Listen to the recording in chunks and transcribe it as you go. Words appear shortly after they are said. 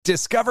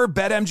Discover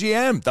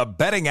BetMGM, the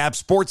betting app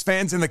sports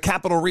fans in the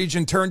capital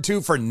region turn to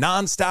for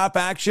nonstop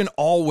action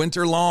all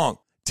winter long.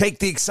 Take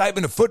the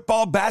excitement of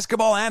football,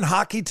 basketball, and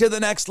hockey to the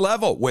next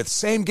level with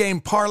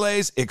same-game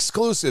parlays,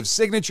 exclusive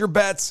signature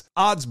bets,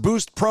 odds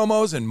boost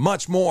promos, and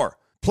much more.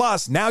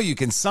 Plus, now you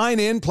can sign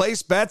in,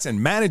 place bets,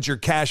 and manage your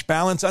cash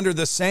balance under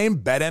the same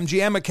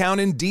BetMGM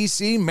account in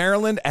D.C.,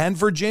 Maryland, and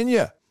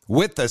Virginia.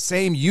 With the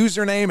same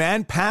username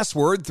and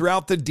password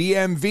throughout the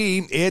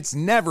DMV, it's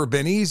never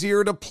been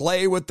easier to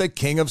play with the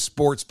king of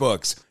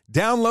sportsbooks.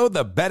 Download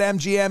the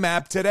BetMGM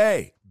app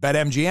today.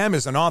 BetMGM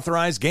is an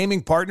authorized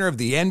gaming partner of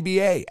the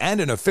NBA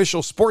and an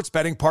official sports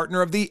betting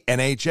partner of the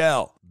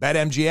NHL.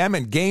 BetMGM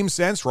and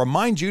GameSense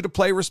remind you to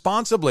play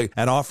responsibly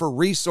and offer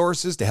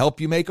resources to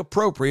help you make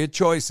appropriate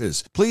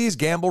choices. Please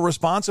gamble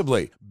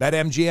responsibly.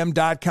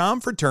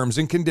 BetMGM.com for terms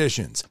and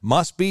conditions.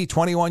 Must be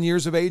 21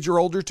 years of age or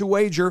older to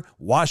wager.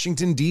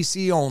 Washington,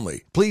 D.C.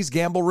 only. Please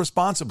gamble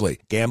responsibly.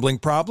 Gambling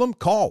problem?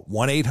 Call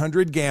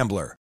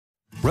 1-800-GAMBLER.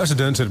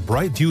 Residents at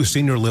Brightview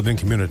Senior Living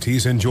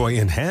Communities enjoy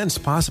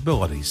enhanced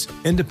possibilities,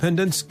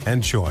 independence,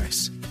 and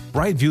choice.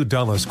 Brightview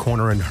Dulles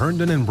Corner in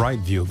Herndon and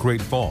Brightview,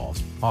 Great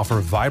Falls,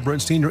 offer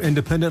vibrant senior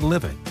independent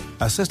living,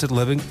 assisted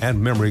living,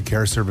 and memory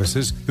care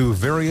services through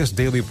various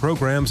daily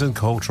programs and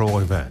cultural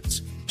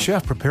events.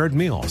 Chef-prepared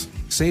meals,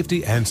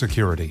 safety and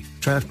security,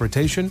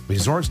 transportation,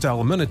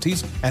 resort-style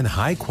amenities, and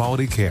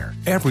high-quality care.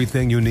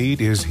 Everything you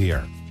need is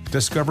here.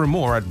 Discover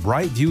more at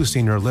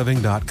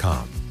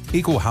brightviewseniorliving.com.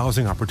 Equal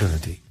housing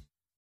opportunity.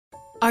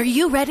 Are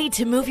you ready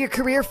to move your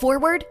career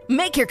forward?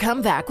 Make your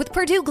comeback with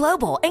Purdue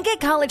Global and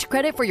get college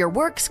credit for your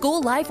work, school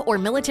life, or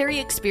military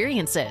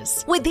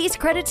experiences. With these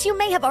credits, you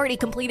may have already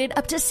completed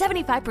up to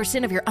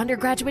 75% of your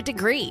undergraduate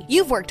degree.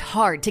 You've worked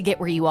hard to get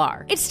where you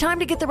are. It's time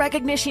to get the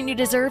recognition you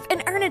deserve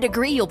and earn a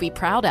degree you'll be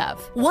proud of,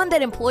 one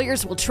that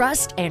employers will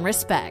trust and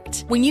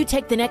respect. When you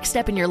take the next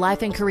step in your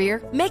life and career,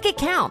 make it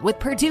count with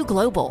Purdue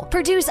Global,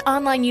 Purdue's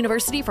online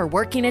university for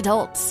working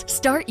adults.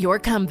 Start your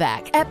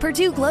comeback at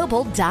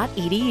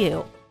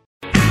purdueglobal.edu.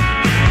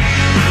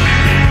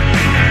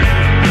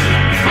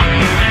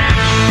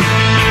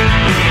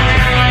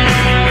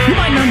 You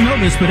might not know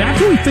this, but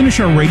after we finish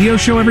our radio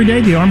show every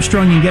day, the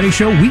Armstrong and Getty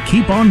Show, we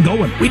keep on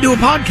going. We do a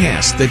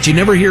podcast that you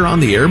never hear on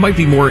the air. It might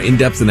be more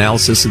in-depth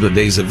analysis of the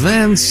day's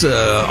events,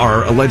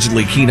 our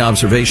allegedly keen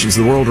observations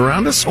of the world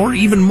around us, or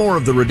even more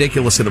of the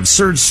ridiculous and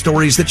absurd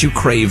stories that you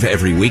crave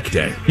every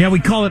weekday. Yeah, we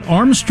call it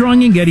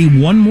Armstrong and Getty.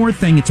 One more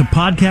thing, it's a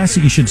podcast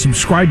that you should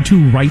subscribe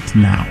to right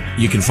now.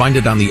 You can find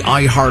it on the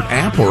iHeart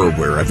app or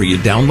wherever you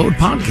download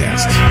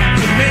podcasts.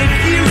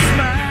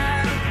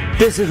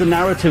 This is a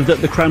narrative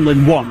that the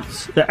Kremlin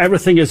wants, that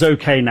everything is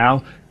okay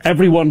now,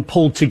 everyone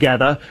pulled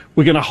together,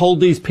 we're going to hold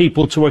these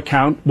people to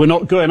account, we're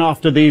not going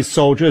after these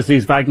soldiers,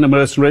 these Wagner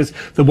mercenaries,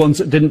 the ones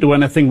that didn't do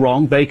anything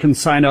wrong, they can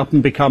sign up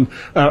and become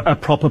a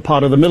proper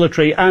part of the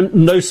military. And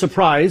no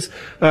surprise,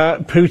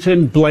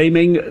 Putin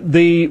blaming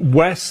the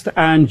West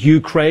and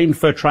Ukraine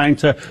for trying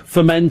to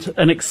foment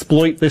and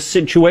exploit this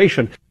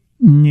situation.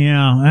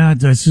 Yeah,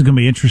 this is going to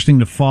be interesting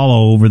to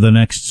follow over the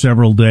next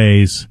several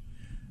days.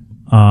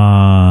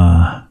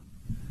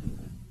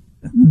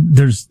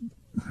 There's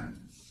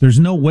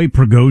no way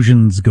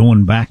Prigozhin's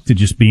going back to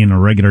just being a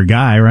regular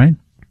guy, right?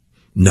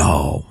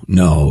 No,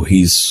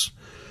 he's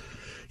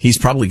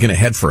probably going to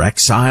head for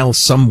exile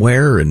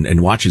somewhere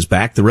and watch his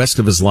back the rest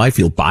of his life.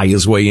 He'll buy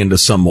his way into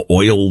some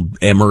oil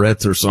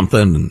emirate or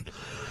something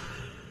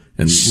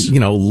and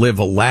live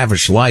a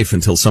lavish life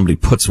until somebody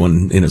puts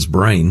one in his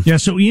brain. Yeah,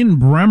 so Ian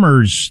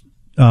Bremmer's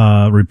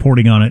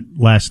reporting on it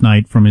last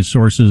night from his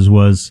sources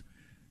was,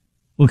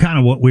 well, kind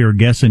of what we were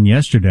guessing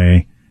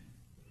yesterday.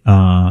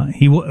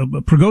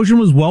 Prigozhin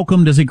was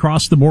welcomed as he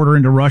crossed the border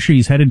into Russia.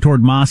 He's headed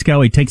toward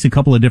Moscow. He takes a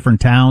couple of different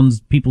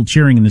towns, people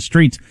cheering in the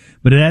streets.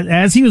 But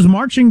as he was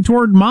marching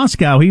toward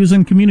Moscow, he was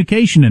in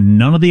communication, and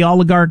none of the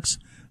oligarchs,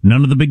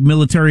 none of the big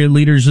military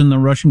leaders in the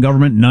Russian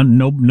government,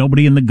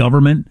 nobody in the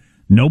government,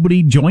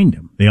 nobody joined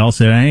him. They all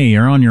said, "Hey,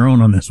 you're on your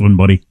own on this one,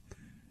 buddy."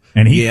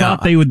 And he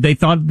thought they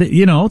thought that,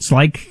 it's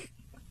like,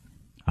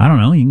 I don't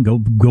know, you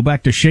can go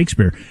back to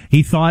Shakespeare.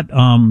 He thought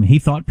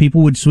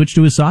people would switch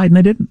to his side, and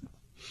they didn't.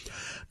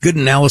 Good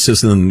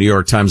analysis in the New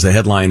York Times. The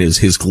headline is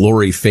 "His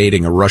Glory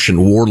Fading. A Russian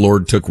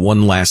Warlord Took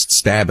One Last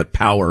Stab at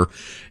Power."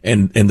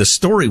 And the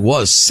story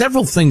was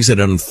several things that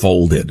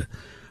unfolded.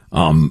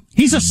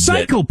 He's a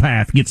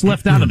psychopath. Gets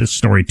left out of this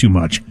story too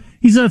much.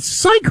 He's a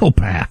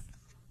psychopath.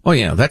 Oh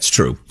yeah, that's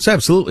true. It's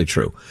absolutely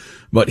true.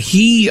 But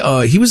he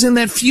was in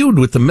that feud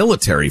with the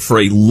military for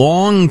a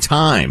long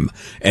time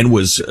and he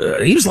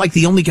was like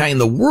the only guy in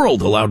the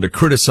world allowed to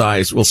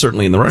criticize, well,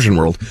 certainly in the Russian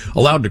world,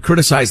 allowed to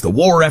criticize the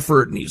war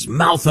effort, and he's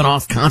mouthing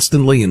off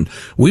constantly. And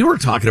we were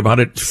talking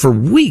about it for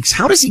weeks.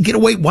 How does he get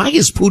away? Why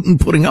is Putin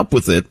putting up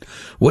with it?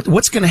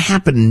 What's going to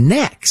happen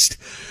next?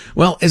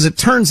 Well, as it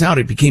turns out,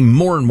 it became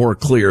more and more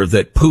clear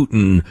that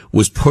Putin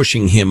was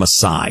pushing him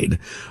aside.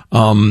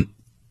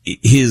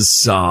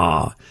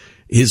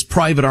 his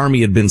private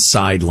army had been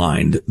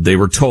sidelined. They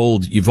were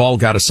told, you've all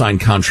got to sign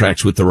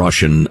contracts with the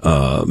Russian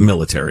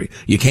military.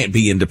 You can't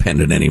be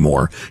independent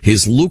anymore.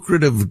 His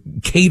lucrative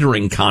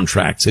catering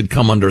contracts had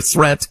come under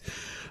threat.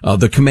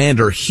 The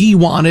commander he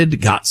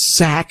wanted got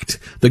sacked.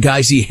 The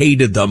guys he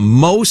hated the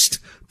most,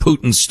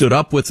 Putin stood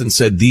up with and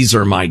said, these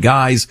are my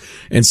guys.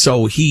 And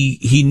so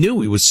he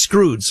knew he was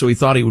screwed. So he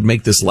thought he would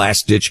make this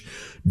last ditch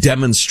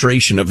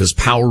demonstration of his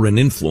power and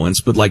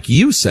influence. But like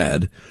you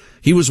said,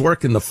 he was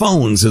working the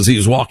phones as he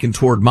was walking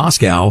toward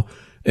Moscow,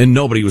 and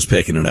nobody was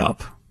picking it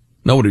up.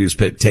 Nobody was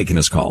taking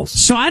his calls.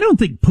 So I don't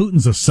think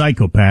Putin's a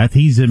psychopath.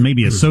 He's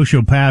maybe a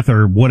sociopath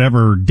or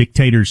whatever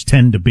dictators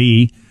tend to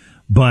be.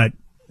 But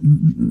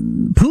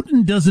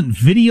Putin doesn't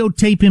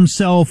videotape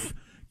himself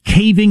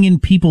caving in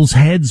people's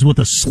heads with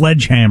a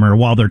sledgehammer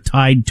while they're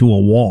tied to a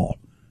wall.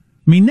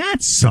 I mean,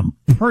 that's some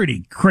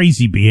pretty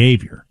crazy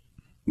behavior.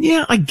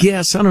 Yeah, I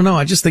guess. I don't know.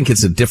 I just think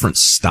it's a different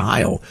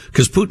style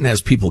because Putin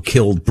has people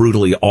killed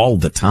brutally all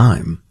the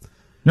time.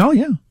 Oh,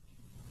 yeah.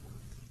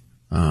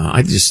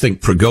 I just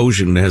think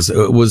Prigozhin's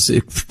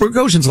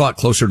a lot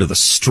closer to the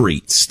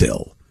street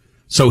still.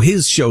 So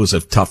his shows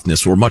of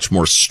toughness were much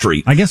more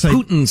street.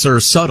 Putin's are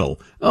subtle.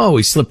 Oh,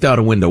 he slipped out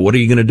a window. What are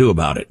you going to do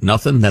about it?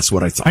 Nothing? That's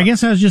what I thought. I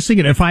guess I was just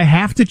thinking, if I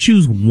have to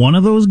choose one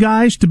of those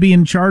guys to be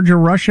in charge of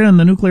Russia and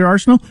the nuclear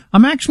arsenal,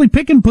 I'm actually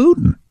picking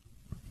Putin.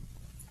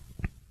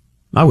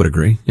 I would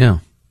agree, yeah.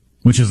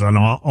 Which is an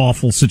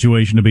awful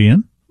situation to be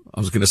in.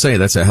 I was going to say,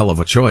 that's a hell of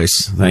a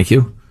choice. Thank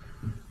you.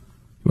 You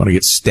want to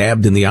get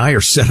stabbed in the eye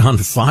or set on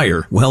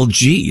fire? Well,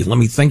 gee, let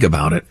me think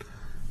about it.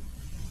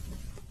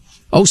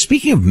 Oh,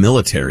 speaking of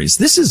militaries,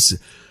 this is,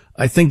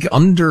 I think,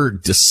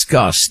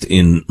 under-discussed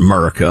in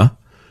America.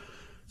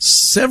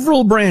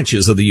 Several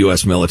branches of the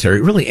U.S.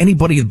 military, really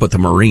anybody but the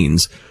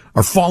Marines,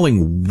 are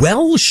falling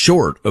well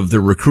short of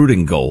their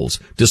recruiting goals,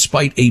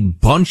 despite a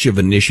bunch of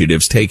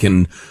initiatives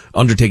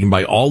undertaken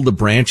by all the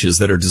branches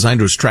that are designed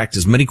to attract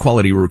as many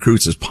quality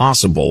recruits as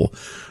possible.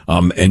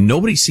 And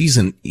nobody sees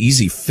an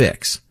easy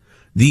fix.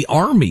 The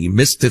Army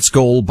missed its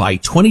goal by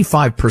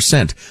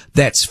 25%.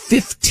 That's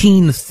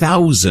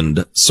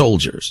 15,000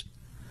 soldiers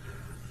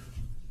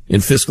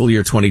in fiscal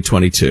year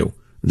 2022.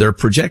 They're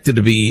projected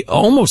to be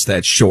almost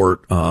that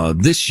short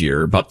this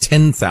year, about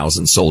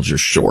 10,000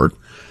 soldiers short.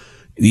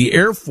 The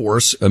Air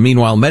Force,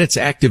 meanwhile, met its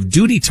active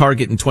duty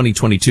target in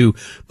 2022,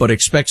 but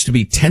expects to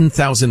be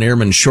 10,000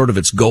 airmen short of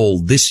its goal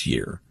this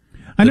year.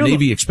 The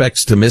Navy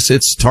expects to miss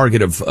its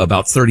target of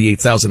about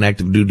 38,000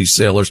 active duty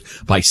sailors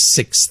by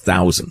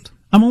 6,000.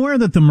 I'm aware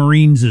that the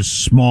Marines is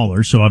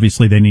smaller, so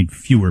obviously they need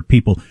fewer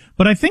people.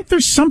 But I think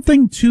there's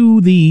something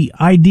to the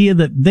idea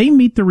that they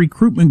meet the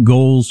recruitment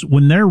goals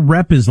when their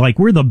rep is like,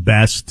 we're the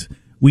best.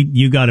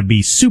 You gotta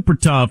be super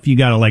tough. You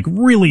gotta like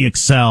really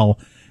excel.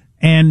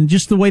 And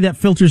just the way that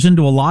filters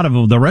into a lot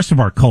of the rest of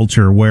our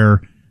culture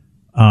where,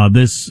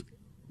 we're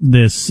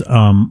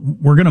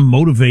gonna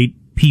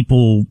motivate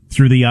people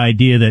through the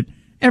idea that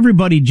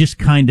everybody just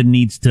kind of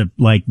needs to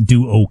like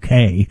do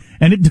okay,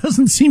 and it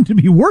doesn't seem to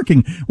be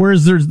working.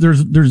 Whereas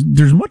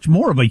there's much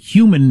more of a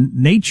human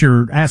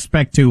nature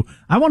aspect to,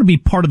 I want to be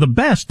part of the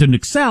best and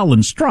excel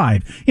and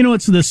strive. You know,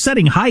 it's the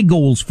setting high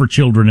goals for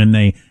children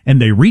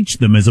and they reach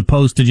them, as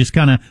opposed to just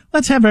kind of,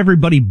 let's have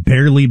everybody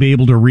barely be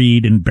able to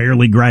read and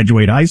barely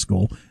graduate high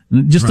school.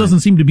 It just doesn't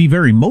seem to be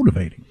very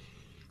motivating.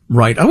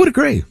 Right. I would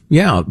agree.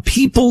 Yeah.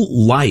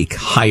 People like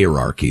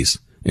hierarchies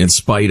in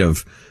spite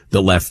of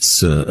the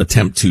left's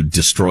attempt to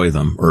destroy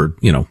them or,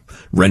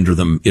 render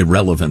them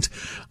irrelevant,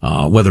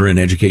 whether in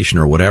education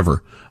or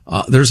whatever.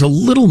 There's a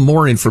little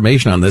more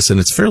information on this,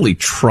 and it's fairly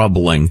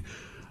troubling.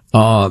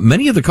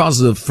 Many of the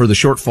causes for the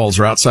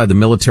shortfalls are outside the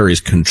military's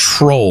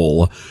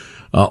control.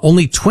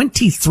 Only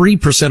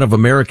 23% of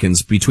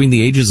Americans between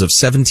the ages of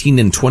 17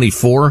 and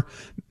 24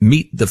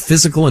 meet the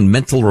physical and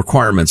mental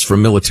requirements for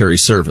military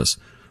service.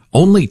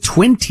 Only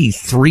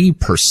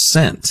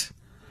 23%.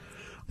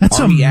 That's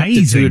Army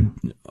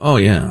amazing. Oh,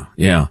 yeah,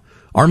 yeah.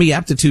 Army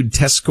aptitude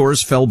test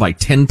scores fell by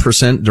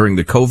 10% during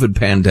the COVID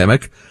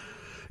pandemic.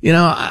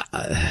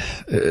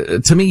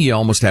 To me, you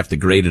almost have to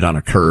grade it on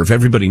a curve.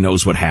 Everybody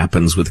knows what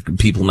happens with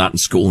people not in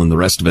school and the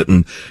rest of it.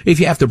 And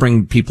if you have to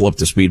bring people up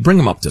to speed, bring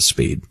them up to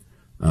speed,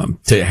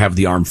 to have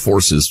the armed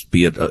forces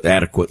be at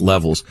adequate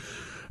levels.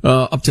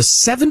 Up to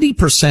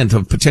 70%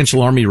 of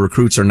potential Army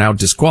recruits are now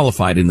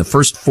disqualified in the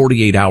first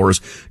 48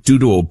 hours due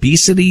to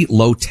obesity,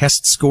 low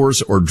test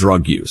scores, or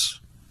drug use.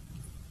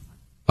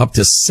 Up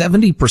to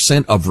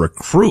 70% of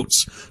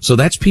recruits. So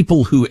that's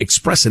people who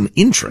express an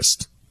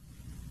interest.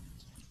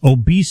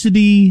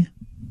 Obesity,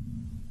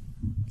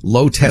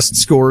 low test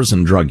scores,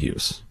 and drug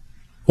use.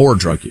 Or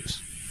drug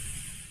use.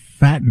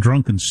 Fat,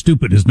 drunk, and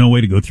stupid is no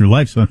way to go through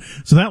life. So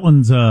that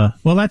one's,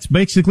 that's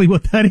basically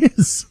what that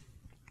is.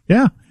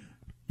 Yeah.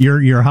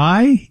 You're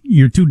high,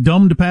 you're too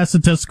dumb to pass the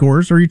test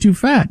scores, or you're too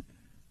fat.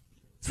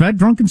 Fat,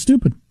 drunk, and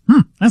stupid.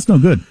 That's no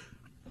good.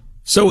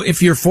 So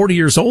if you're 40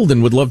 years old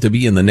and would love to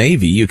be in the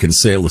Navy, you can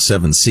sail the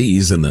 7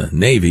 seas in the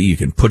Navy. You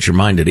can put your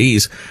mind at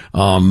ease.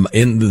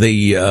 In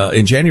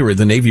January,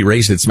 the Navy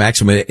raised its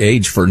maximum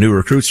age for new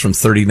recruits from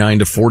 39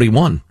 to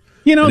 41.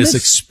 You know, and has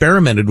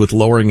experimented with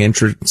lowering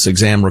entrance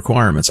exam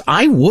requirements.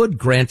 I would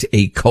grant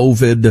a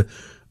COVID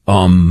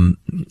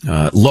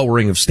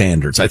lowering of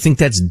standards. I think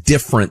that's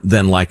different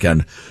than like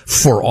an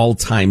for all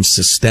time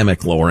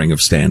systemic lowering of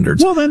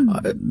standards. Well, then,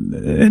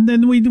 and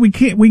then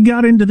we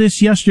got into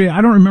this yesterday.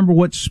 I don't remember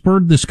what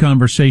spurred this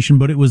conversation,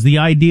 but it was the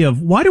idea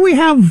of why do we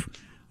have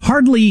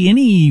hardly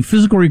any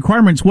physical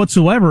requirements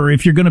whatsoever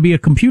if you're going to be a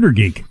computer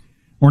geek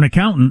or an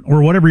accountant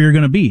or whatever you're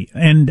going to be,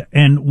 and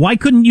why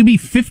couldn't you be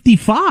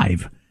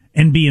 55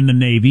 and be in the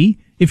Navy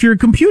if you're a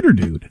computer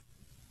dude?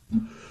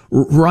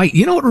 Right.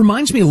 You know, it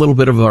reminds me a little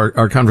bit of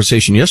our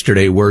conversation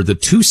yesterday where the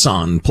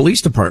Tucson Police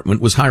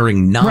Department was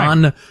hiring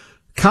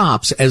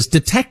non-cops as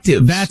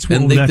detectives.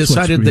 And they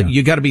decided that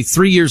you got to be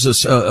 3 years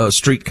a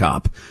street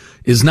cop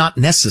is not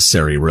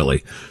necessary,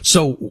 really.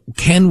 So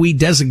can we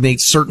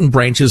designate certain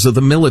branches of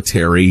the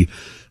military,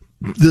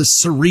 the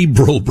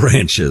cerebral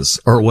branches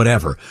or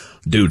whatever?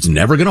 Dude's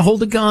never going to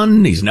hold a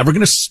gun. He's never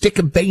going to stick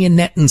a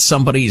bayonet in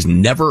somebody. He's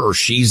never or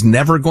she's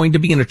never going to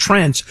be in a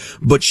trench,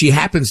 but she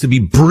happens to be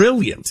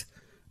brilliant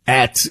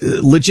at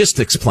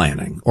logistics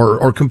planning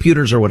or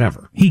computers or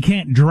whatever. He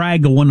can't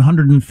drag a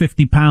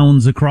 150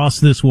 pounds across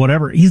this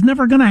whatever. He's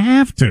never going to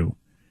have to.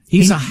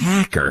 He's a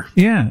hacker.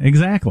 Yeah,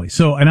 exactly.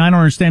 So, and I don't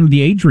understand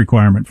the age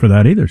requirement for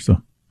that either.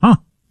 So,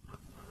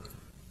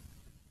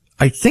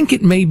 I think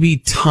it may be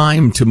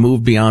time to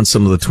move beyond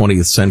some of the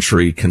 20th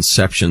century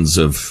conceptions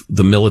of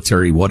the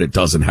military, what it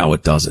does and how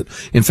it does it.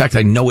 In fact,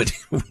 I know it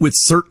with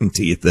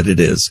certainty that it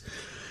is.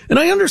 And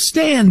I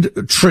understand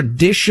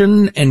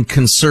tradition and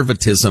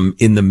conservatism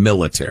in the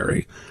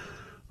military,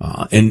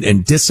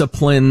 and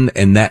discipline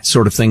and that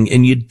sort of thing.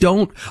 And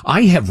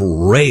I have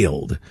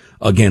railed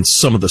against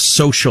some of the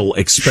social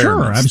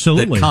experiments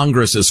that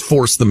Congress has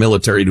forced the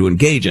military to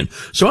engage in.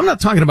 So I'm not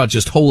talking about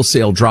just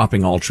wholesale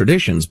dropping all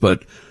traditions,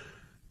 but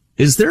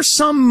is there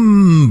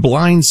some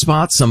blind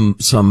spot,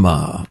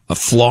 a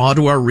flaw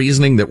to our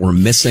reasoning that we're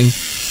missing?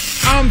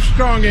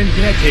 Armstrong and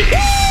Getty.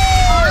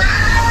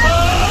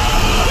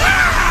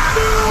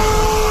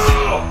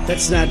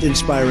 That's not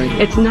inspiring.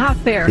 It's not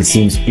fair. It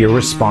seems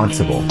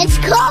irresponsible. It's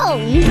cold.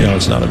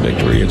 It's not a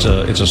victory. It's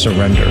a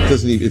surrender.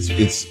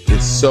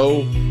 It's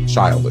so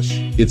childish.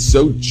 It's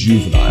so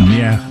juvenile.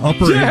 Yeah.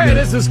 Yeah,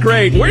 this is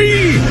great.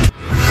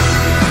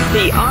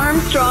 The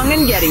Armstrong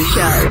and Getty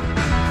Show.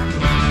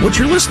 What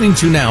you're listening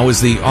to now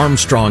is the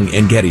Armstrong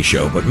and Getty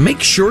Show, but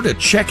make sure to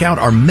check out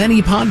our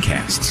many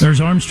podcasts. There's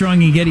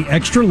Armstrong and Getty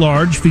Extra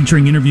Large,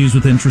 featuring interviews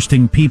with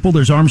interesting people.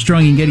 There's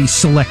Armstrong and Getty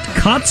Select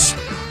Cuts.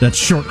 That's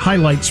short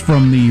highlights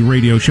from the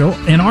radio show.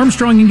 And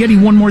Armstrong and Getty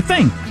One More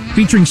Thing,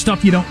 featuring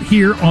stuff you don't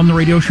hear on the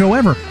radio show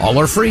ever. All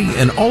are free,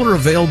 and all are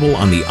available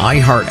on the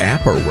iHeart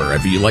app or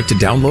wherever you like to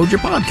download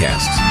your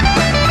podcasts.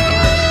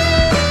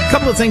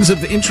 Couple of things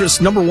of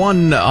interest. Number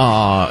one, in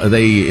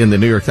the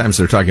New York Times,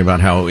 they're talking about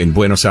how in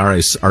Buenos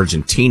Aires,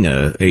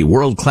 Argentina, a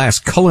world-class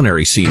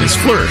culinary scene is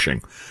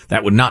flourishing.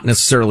 That would not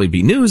necessarily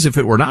be news if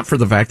it were not for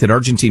the fact that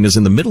Argentina is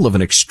in the middle of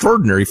an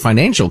extraordinary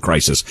financial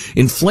crisis.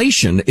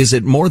 Inflation is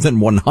at more than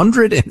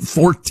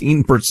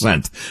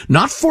 114%.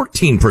 Not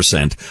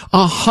 14%,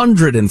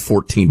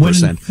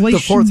 114%. The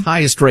fourth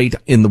highest rate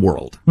in the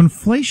world. When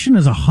inflation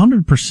is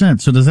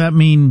 100%, so does that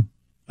mean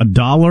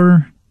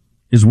 $1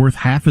 is worth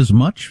half as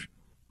much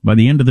by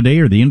the end of the day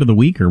or the end of the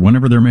week or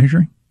whenever they're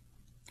measuring?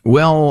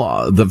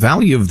 Well, the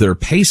value of their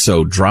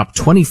peso dropped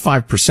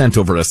 25%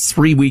 over a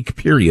 3-week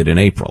period in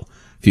April,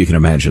 if you can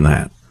imagine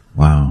that.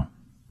 Wow.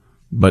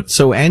 But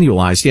so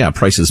annualized,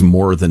 prices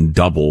more than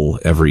double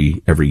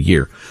every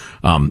year.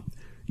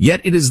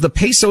 Yet it is the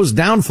peso's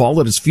downfall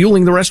that is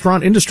fueling the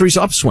restaurant industry's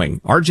upswing.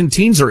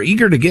 Argentines are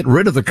eager to get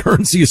rid of the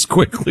currency as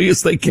quickly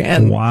as they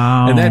can.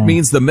 Wow. And that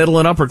means the middle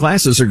and upper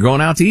classes are going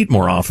out to eat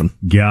more often.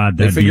 God,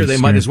 they figure they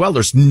might as well.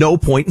 There's no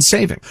point in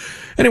saving.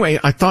 Anyway,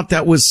 I thought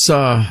that was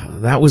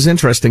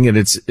interesting, and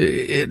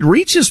it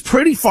reaches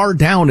pretty far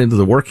down into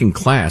the working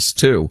class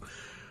too.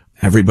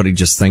 Everybody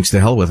just thinks to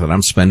hell with it.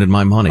 I'm spending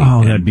my money.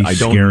 Oh, that'd be I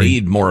don't scary.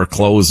 need more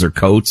clothes or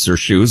coats or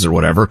shoes or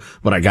whatever,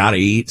 but I gotta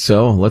eat,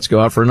 so let's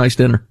go out for a nice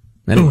dinner.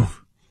 Anyway.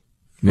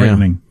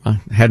 Frightening.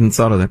 I hadn't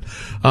thought of that.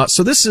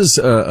 So this is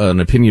an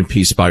opinion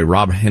piece by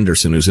Rob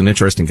Henderson, who's an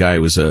interesting guy. He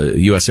was a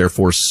U.S. Air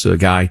Force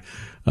guy,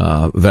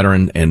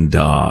 veteran, and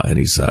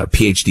he's a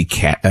PhD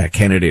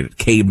candidate at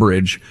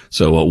Cambridge.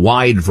 So a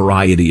wide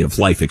variety of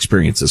life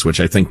experiences, which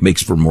I think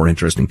makes for more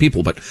interesting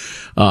people. But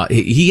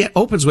he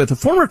opens with, a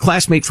former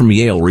classmate from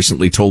Yale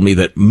recently told me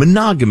that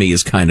monogamy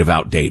is kind of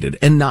outdated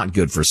and not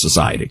good for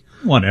society.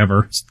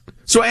 Whatever.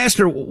 So I asked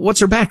her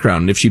what's her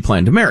background and if she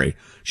planned to marry.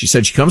 She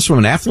said she comes from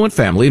an affluent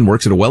family and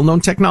works at a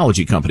well-known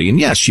technology company. And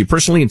yes, she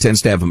personally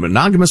intends to have a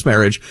monogamous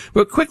marriage,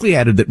 but quickly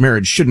added that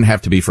marriage shouldn't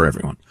have to be for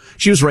everyone.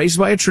 She was raised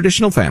by a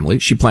traditional family.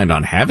 She planned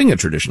on having a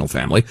traditional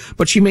family,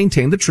 but she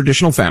maintained that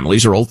traditional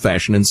families are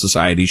old-fashioned and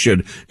society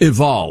should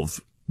evolve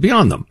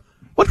beyond them.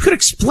 What could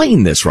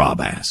explain this,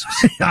 Rob asks.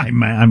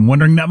 I'm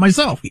wondering that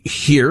myself.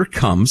 Here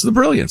comes the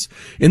brilliance.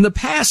 In the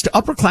past,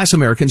 upper-class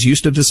Americans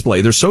used to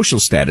display their social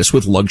status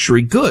with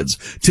luxury goods.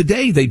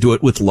 Today, they do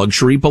it with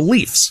luxury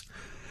beliefs.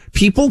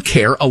 People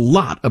care a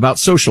lot about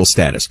social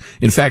status.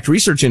 In fact,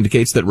 research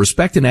indicates that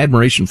respect and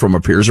admiration from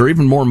our peers are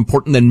even more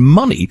important than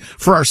money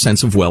for our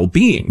sense of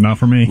well-being. Not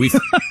for me.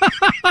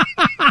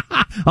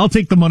 I'll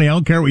take the money. I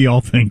don't care what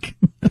y'all think.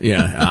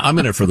 Yeah, I'm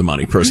in it for the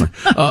money, personally.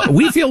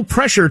 We feel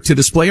pressure to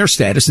display our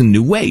status in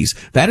new ways.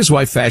 That is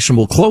why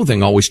fashionable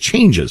clothing always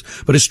changes.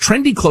 But as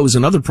trendy clothes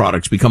and other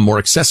products become more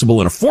accessible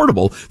and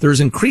affordable, there is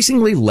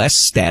increasingly less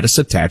status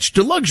attached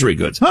to luxury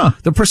goods.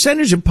 The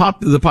percentage of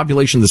the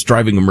population that's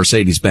driving a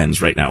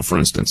Mercedes-Benz right now, for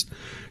instance,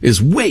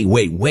 is way,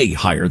 way, way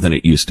higher than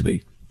it used to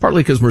be.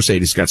 Partly because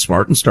Mercedes got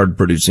smart and started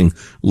producing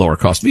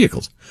lower-cost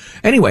vehicles.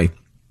 Anyway,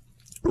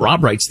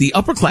 Rob writes, the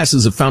upper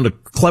classes have found a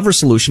clever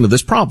solution to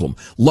this problem.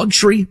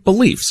 Luxury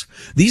beliefs.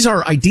 These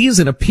are ideas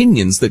and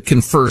opinions that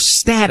confer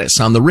status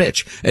on the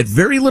rich at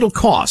very little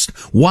cost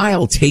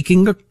while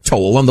taking a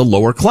toll on the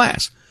lower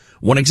class.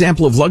 One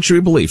example of luxury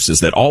beliefs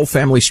is that all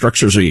family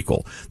structures are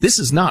equal. This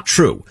is not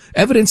true.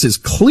 Evidence is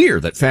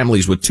clear that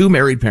families with two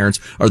married parents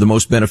are the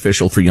most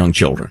beneficial for young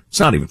children. It's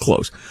not even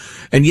close.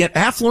 And yet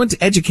affluent,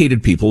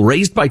 educated people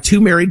raised by two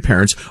married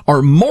parents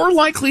are more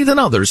likely than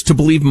others to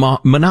believe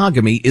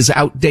monogamy is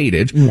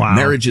outdated,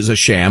 marriage is a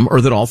sham, or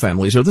that all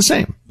families are the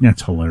same.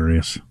 That's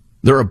hilarious.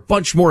 There are a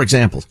bunch more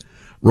examples.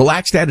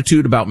 Relaxed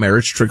attitude about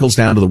marriage trickles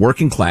down to the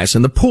working class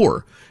and the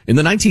poor. In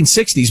the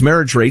 1960s,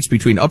 marriage rates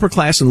between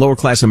upper-class and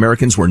lower-class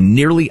Americans were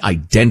nearly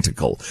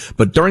identical.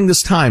 But during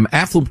this time,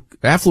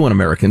 affluent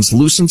Americans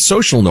loosened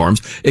social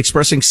norms,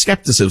 expressing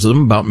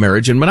skepticism about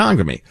marriage and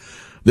monogamy.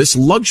 This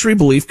luxury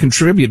belief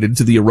contributed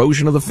to the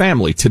erosion of the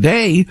family.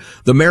 Today,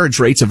 the marriage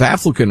rates of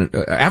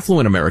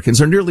affluent Americans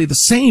are nearly the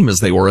same as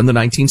they were in the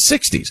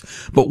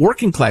 1960s. But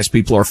working-class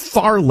people are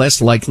far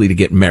less likely to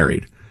get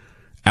married.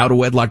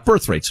 Out-of-wedlock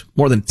birth rates,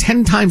 more than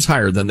 10 times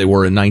higher than they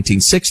were in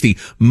 1960,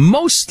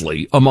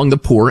 mostly among the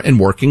poor and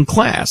working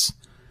class.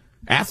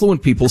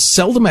 Affluent people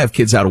seldom have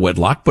kids out of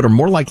wedlock, but are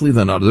more likely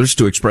than others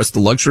to express the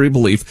luxury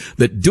belief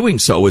that doing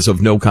so is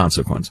of no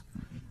consequence.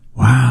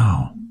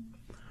 Wow.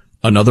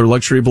 Another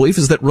luxury belief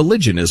is that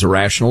religion is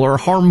irrational or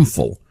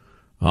harmful.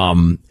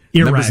 Members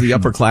of the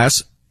upper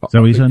class... Is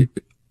that what you said?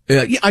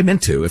 Yeah, I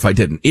meant to, if I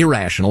didn't.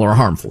 Irrational or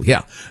harmful,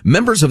 yeah.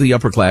 Members of the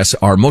upper class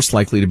are most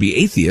likely to be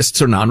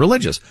atheists or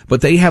non-religious,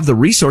 but they have the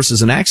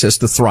resources and access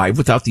to thrive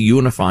without the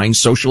unifying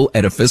social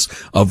edifice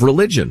of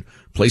religion.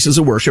 Places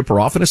of worship are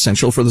often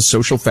essential for the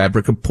social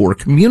fabric of poor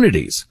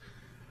communities,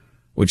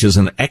 which is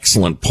an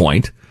excellent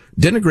point.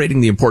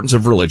 Denigrating the importance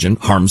of religion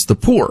harms the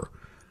poor.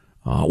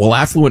 While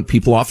affluent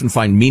people often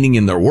find meaning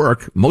in their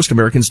work, most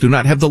Americans do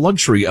not have the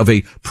luxury of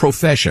a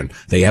profession.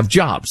 They have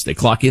jobs. They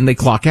clock in, they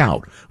clock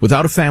out.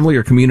 Without a family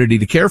or community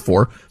to care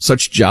for,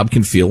 such job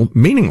can feel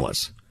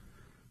meaningless.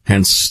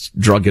 Hence,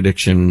 drug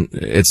addiction,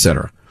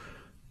 etc.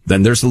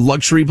 Then there's the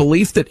luxury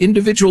belief that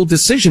individual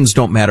decisions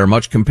don't matter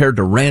much compared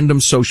to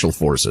random social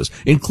forces,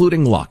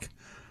 including luck.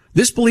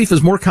 This belief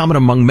is more common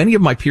among many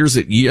of my peers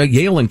at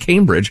Yale and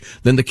Cambridge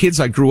than the kids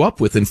I grew up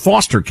with in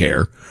foster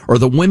care or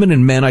the women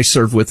and men I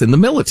served with in the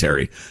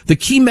military. The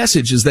key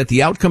message is that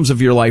the outcomes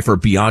of your life are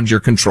beyond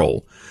your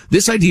control.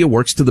 This idea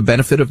works to the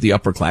benefit of the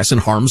upper class and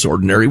harms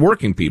ordinary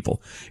working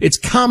people. It's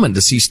common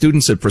to see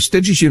students at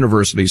prestigious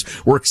universities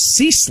work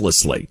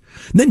ceaselessly,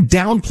 then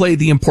downplay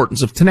the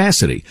importance of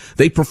tenacity.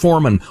 They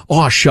perform an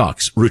aw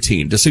shucks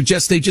routine to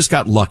suggest they just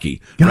got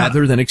lucky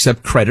rather than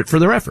accept credit for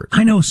their effort.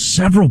 I know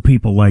several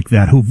people like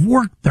that who've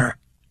worked their,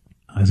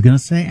 I was going to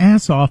say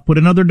ass off, put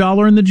another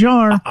 $1 in the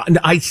jar.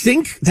 I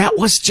think that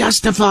was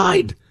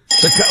justified.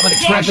 The common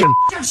expression.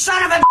 You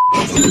son of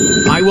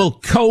a... I will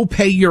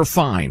co-pay your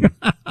fine.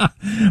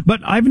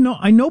 But I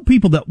know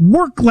people that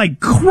work like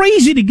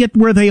crazy to get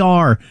where they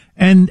are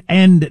and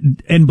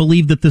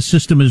believe that the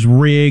system is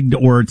rigged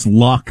or it's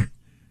luck.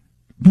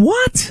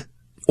 What?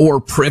 Or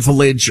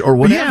privilege or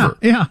whatever.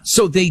 Yeah.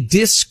 So they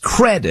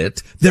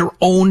discredit their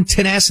own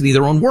tenacity,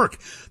 their own work.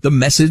 The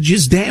message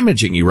is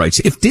damaging, he writes.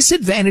 If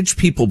disadvantaged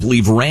people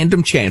believe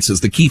random chance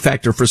is the key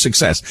factor for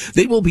success,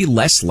 they will be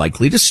less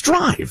likely to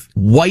strive.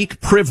 White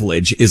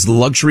privilege is the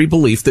luxury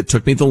belief that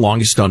took me the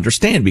longest to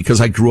understand because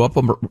I grew up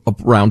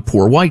around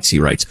poor whites, he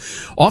writes.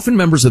 Often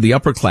members of the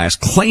upper class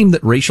claim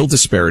that racial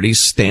disparities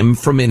stem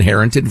from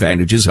inherent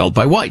advantages held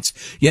by whites.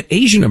 Yet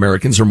Asian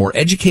Americans are more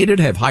educated,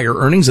 have higher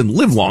earnings, and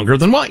live longer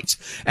than whites.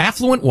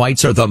 Affluent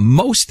whites are the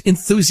most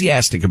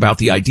enthusiastic about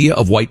the idea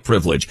of white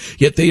privilege,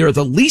 yet they are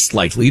the least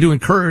likely to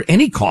incur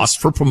any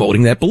cost for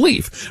promoting that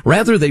belief.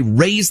 Rather, they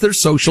raise their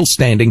social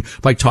standing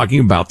by talking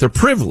about their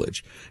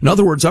privilege. In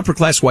other words,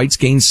 upper-class whites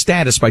gain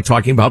status by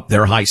talking about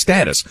their high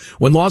status.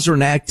 When laws are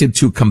enacted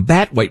to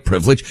combat white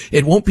privilege,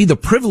 it won't be the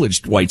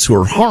privileged whites who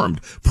are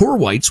harmed. Poor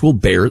whites will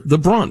bear the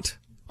brunt.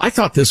 I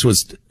thought this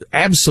was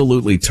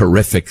absolutely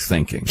terrific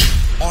thinking.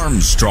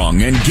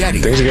 Armstrong and Getty.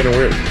 Things are getting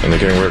weird, and they're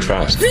getting weird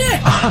fast.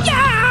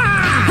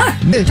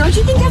 Don't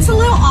you think that's a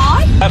little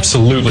odd?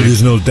 Absolutely.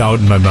 There's no doubt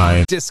in my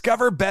mind.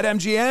 Discover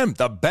BetMGM,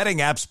 the betting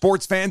app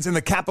sports fans in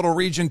the capital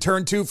region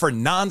turn to for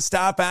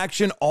nonstop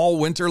action all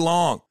winter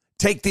long.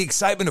 Take the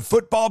excitement of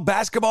football,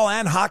 basketball,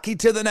 and hockey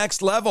to the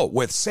next level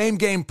with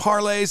same-game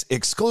parlays,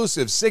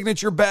 exclusive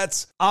signature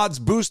bets, odds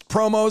boost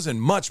promos,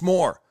 and much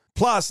more.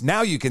 Plus,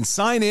 now you can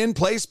sign in,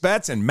 place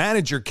bets, and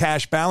manage your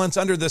cash balance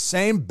under the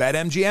same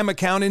BetMGM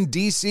account in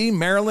D.C.,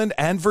 Maryland,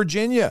 and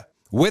Virginia.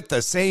 With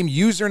the same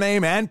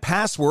username and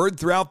password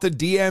throughout the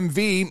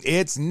DMV,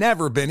 it's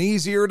never been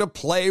easier to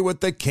play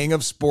with the king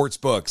of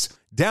sportsbooks.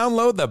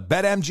 Download the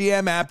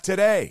BetMGM app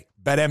today.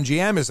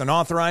 BetMGM is an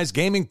authorized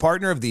gaming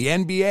partner of the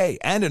NBA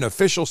and an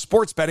official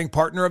sports betting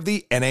partner of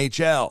the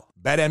NHL.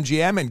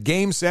 BetMGM and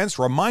GameSense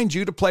remind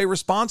you to play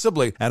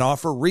responsibly and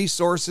offer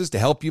resources to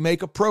help you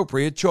make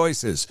appropriate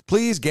choices.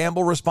 Please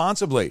gamble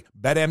responsibly.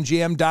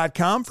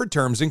 BetMGM.com for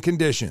terms and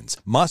conditions.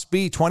 Must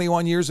be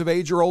 21 years of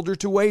age or older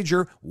to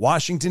wager.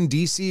 Washington,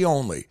 D.C.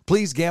 only.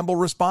 Please gamble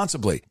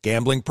responsibly.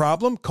 Gambling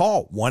problem?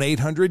 Call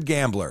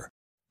 1-800-GAMBLER.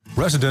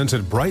 Residents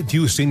at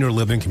Brightview Senior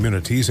Living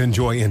Communities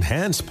enjoy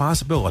enhanced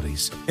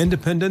possibilities,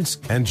 independence,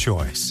 and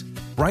choice.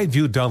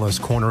 Brightview Dulles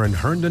Corner in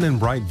Herndon and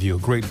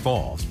Brightview, Great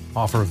Falls,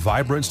 offer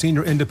vibrant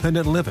senior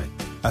independent living,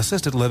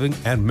 assisted living,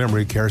 and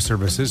memory care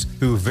services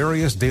through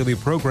various daily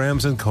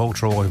programs and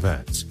cultural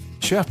events.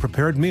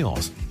 Chef-prepared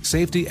meals,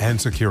 safety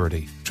and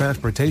security,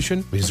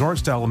 transportation,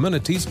 resort-style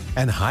amenities,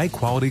 and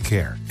high-quality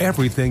care.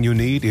 Everything you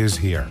need is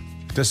here.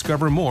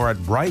 Discover more at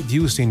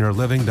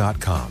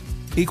brightviewseniorliving.com.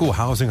 Equal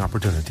housing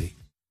opportunity.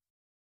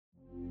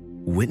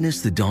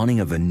 Witness the dawning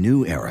of a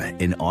new era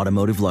in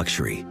automotive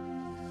luxury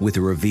with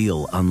a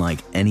reveal unlike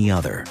any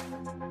other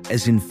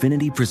as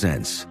Infiniti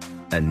presents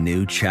a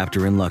new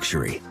chapter in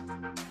luxury,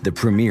 the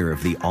premiere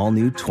of the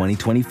all-new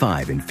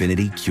 2025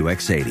 Infiniti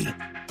QX80.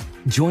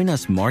 Join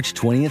us March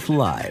 20th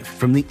live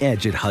from the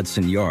Edge at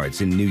Hudson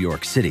Yards in New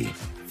York City,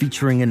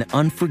 featuring an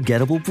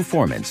unforgettable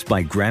performance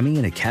by Grammy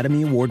and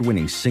Academy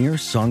Award-winning singer,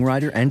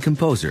 songwriter, and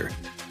composer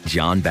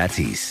Jon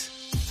Batiste.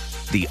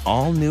 The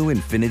all-new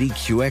Infiniti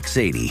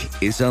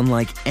QX80 is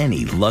unlike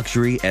any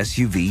luxury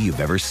SUV you've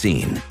ever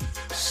seen.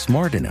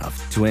 Smart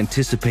enough to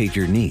anticipate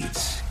your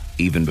needs,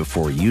 even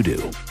before you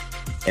do.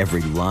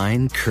 Every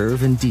line,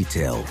 curve, and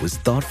detail was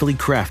thoughtfully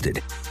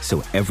crafted,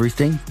 so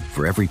everything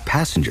for every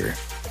passenger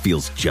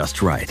feels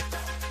just right.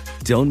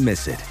 Don't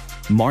miss it.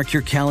 Mark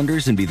your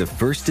calendars and be the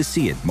first to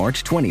see it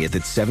March 20th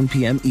at 7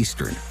 p.m.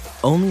 Eastern,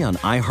 only on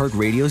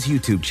iHeartRadio's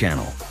YouTube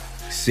channel.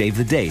 Save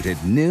the date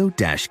at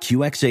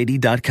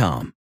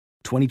new-QX80.com.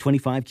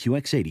 2025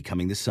 QX80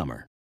 coming this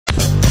summer.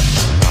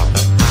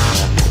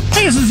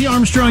 Hey, this is the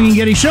Armstrong and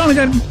Getty Show, and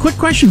I got a quick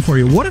question for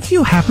you. What if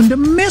you happen to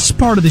miss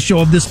part of the show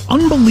of this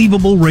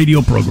unbelievable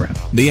radio program?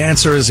 The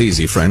answer is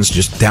easy, friends.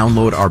 Just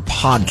download our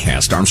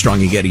podcast,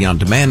 Armstrong and Getty On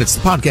Demand. It's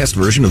the podcast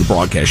version of the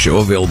broadcast show,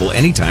 available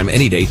anytime,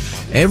 any day,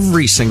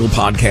 every single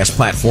podcast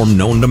platform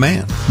known to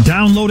man.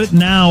 Download it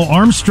now,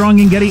 Armstrong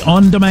and Getty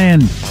On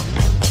Demand.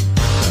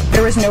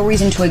 There is no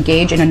reason to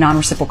engage in a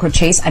non-reciprocal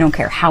chase. I don't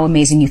care how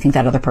amazing you think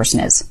that other person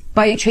is.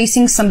 By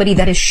chasing somebody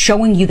that is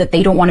showing you that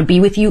they don't want to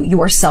be with you,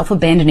 you are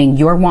self-abandoning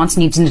your wants,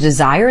 needs, and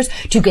desires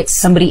to get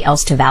somebody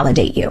else to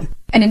validate you.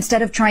 And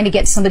instead of trying to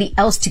get somebody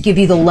else to give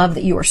you the love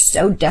that you are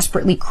so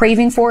desperately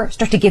craving for,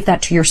 start to give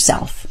that to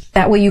yourself.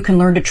 That way you can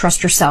learn to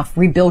trust yourself,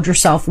 rebuild your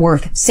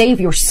self-worth, save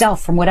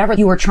yourself from whatever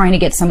you are trying to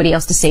get somebody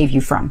else to save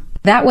you from.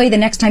 That way, the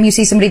next time you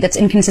see somebody that's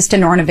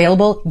inconsistent or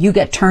unavailable, you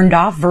get turned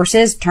off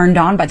versus turned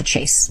on by the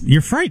chase.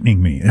 You're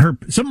frightening me.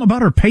 Something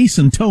about her pace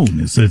and tone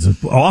is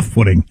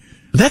off-putting.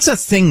 That's a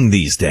thing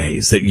these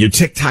days, that your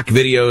TikTok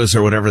videos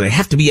or whatever, they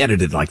have to be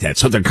edited like that.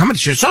 So they're coming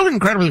to you so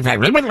incredibly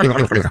fast.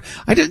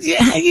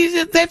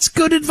 That's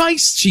good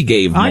advice she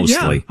gave,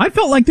 mostly. Yeah. I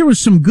felt like there was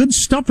some good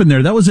stuff in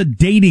there. That was a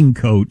dating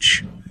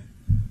coach,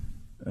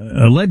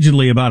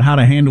 allegedly, about how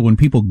to handle when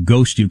people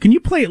ghost you. Can you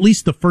play at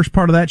least the first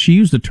part of that? She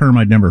used a term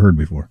I'd never heard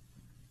before.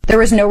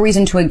 There is no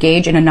reason to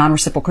engage in a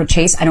non-reciprocal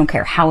chase. I don't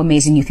care how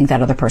amazing you think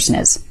that other person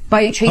is.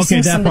 By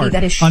chasing somebody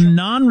that is... a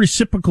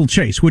non-reciprocal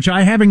chase, which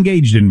I have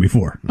engaged in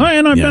before.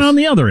 And I've been on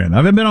the other end.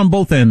 I've been on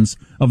both ends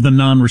of the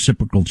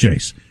non-reciprocal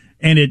chase.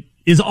 And it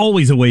is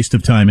always a waste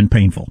of time and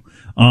painful.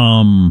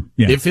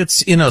 If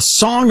it's in a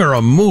song or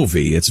a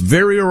movie, it's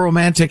very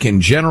romantic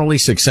and generally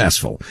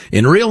successful.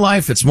 In real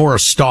life, it's more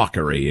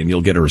stalkery, and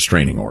you'll get a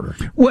restraining order.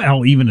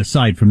 Well, even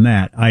aside from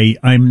that,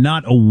 I'm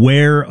not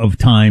aware of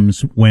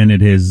times when it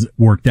has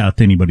worked out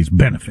to anybody's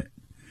benefit.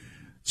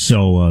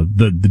 So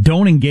the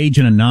don't engage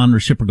in a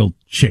non-reciprocal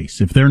chase.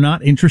 If they're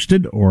not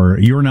interested or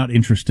you're not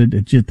interested,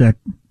 it's just that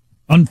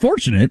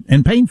unfortunate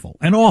and painful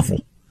and awful.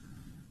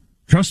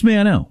 Trust me,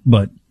 I know,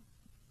 but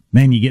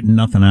man, you get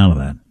nothing out of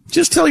that.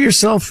 Just tell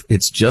yourself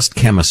it's just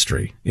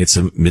chemistry. It's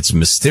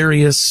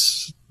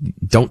mysterious.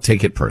 Don't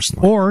take it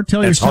personally. Or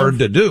tell yourself, it's hard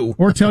to do.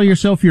 Or tell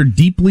yourself you're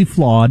deeply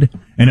flawed,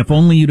 and if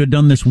only you'd have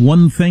done this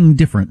one thing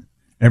different,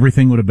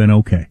 everything would have been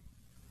okay.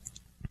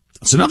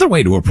 It's another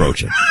way to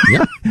approach it.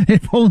 Yeah.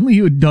 If only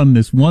you had done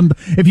this one.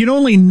 If you'd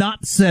only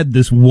not said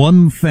this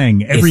one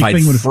thing, everything would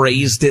have... If I'd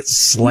phrased it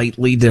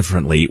slightly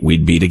differently,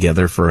 we'd be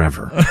together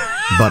forever.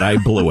 But I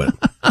blew it.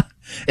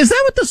 Is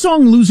that what the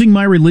song "Losing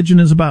My Religion"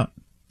 is about?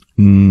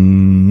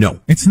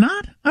 No. It's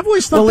not? I've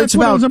always thought that's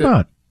what it was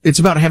about. It's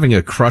about having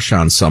a crush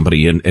on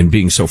somebody and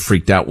being so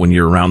freaked out when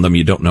you're around them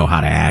you don't know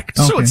how to act.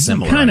 Okay. So it's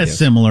similar. Kind of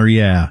similar,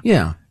 yeah.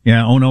 Yeah.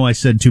 Yeah, oh no, I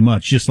said too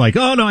much. Just like,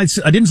 oh no, I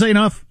didn't say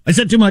enough. I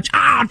said too much.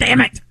 Ah,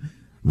 damn it.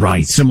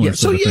 Right. Similar. Yeah.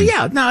 So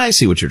yeah. No, I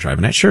see what you're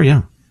driving at. Sure.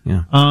 Yeah.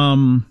 Yeah.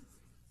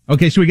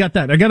 Okay. So we got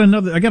that. I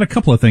got a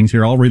couple of things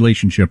here, all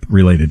relationship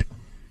related.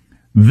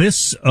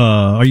 This,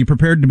 are you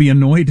prepared to be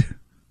annoyed?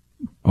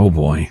 Oh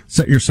boy.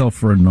 Set yourself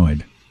for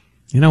annoyed.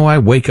 I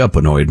wake up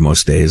annoyed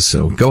most days,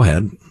 so go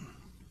ahead.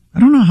 I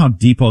don't know how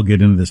deep I'll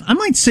get into this. I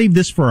might save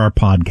this for our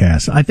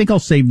podcast. I think I'll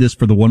save this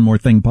for the One More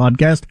Thing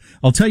podcast.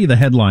 I'll tell you the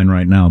headline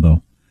right now,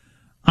 though.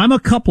 I'm a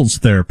couples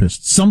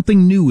therapist.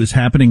 Something new is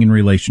happening in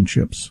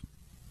relationships.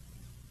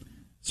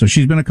 So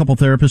she's been a couple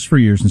therapist for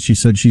years, and she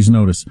said she's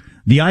noticed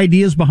the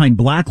ideas behind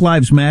Black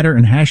Lives Matter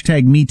and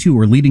 #MeToo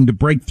are leading to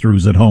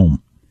breakthroughs at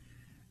home.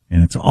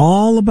 And it's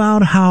all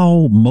about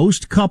how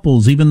most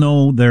couples, even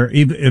though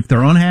if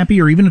they're unhappy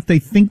or even if they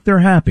think they're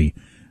happy,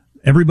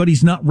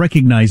 everybody's not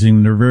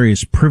recognizing their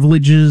various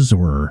privileges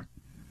or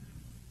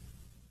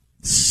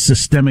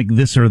systemic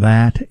this or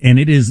that. And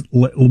it is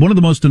one of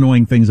the most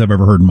annoying things I've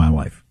ever heard in my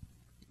life.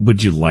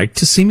 Would you like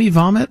to see me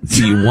vomit?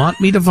 Do you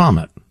want me to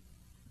vomit?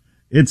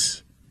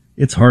 It's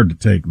hard to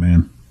take,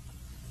 man.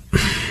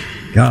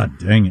 God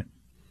dang it.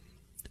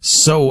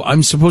 So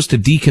I'm supposed to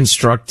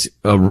deconstruct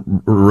a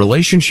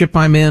relationship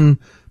I'm in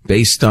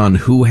based on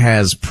who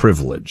has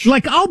privilege.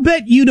 Like, I'll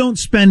bet you don't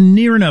spend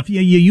near enough.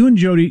 You and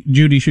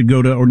Judy should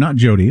go to, or not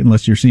Jody,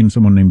 unless you're seeing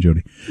someone named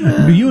Jody.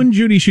 You and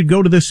Judy should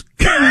go to this,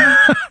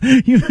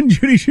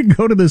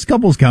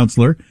 couples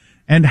counselor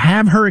and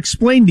have her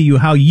explain to you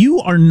how you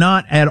are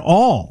not at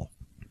all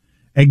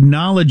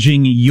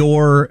acknowledging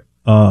your,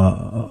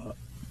 probably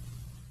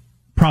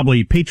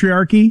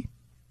patriarchy.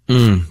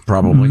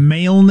 Probably.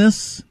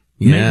 Maleness.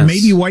 Yes.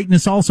 Maybe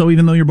whiteness also,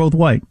 even though you're both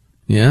white.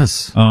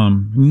 Yes.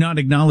 Not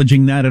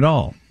acknowledging that at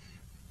all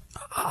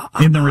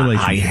in the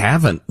relationship. I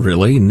haven't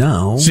really,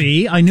 no.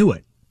 See, I knew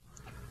it.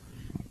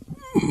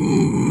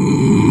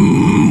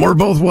 We're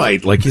both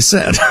white, like you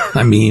said.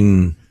 I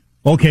mean.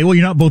 Okay, well,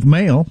 you're not both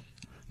male.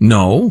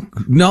 No,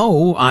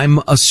 I'm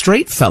a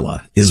straight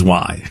fella, is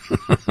why.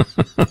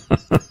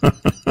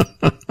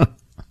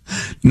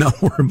 No,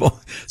 we're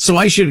both. So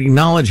I should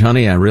acknowledge,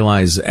 honey, I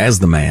realize as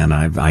the man,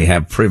 I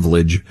have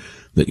privilege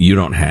that you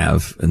don't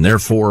have, and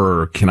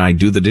therefore, can I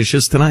do the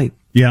dishes tonight?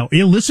 Yeah,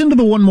 listen to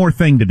the One More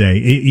Thing today.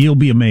 You'll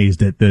be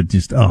amazed at the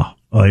just,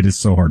 it is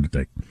so hard to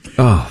take.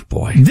 Oh,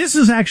 boy. This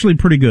is actually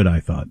pretty good, I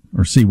thought,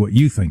 or see what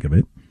you think of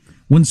it.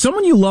 When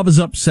someone you love is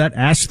upset,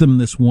 ask them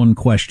this one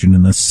question,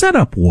 and the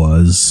setup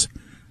was,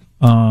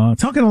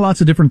 talking to lots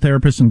of different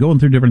therapists and going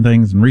through different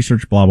things and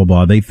research, blah, blah,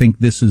 blah. They think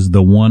this is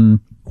the one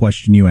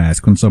question you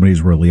ask when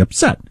somebody's really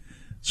upset.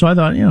 So I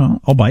thought,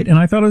 I'll bite. And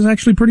I thought it was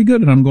actually pretty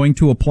good. And I'm going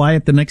to apply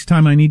it the next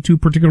time I need to,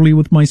 particularly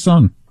with my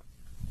son.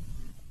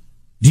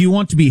 Do you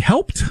want to be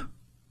helped,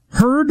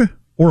 heard,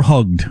 or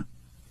hugged?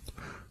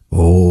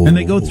 Oh. And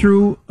they go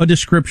through a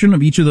description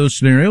of each of those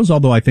scenarios,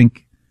 although I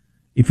think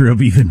if you're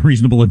of even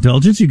reasonable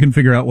intelligence, you can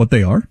figure out what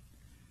they are.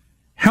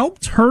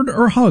 Helped, heard,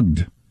 or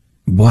hugged?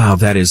 Wow,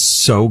 that is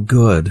so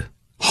good.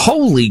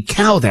 Holy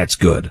cow, that's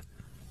good.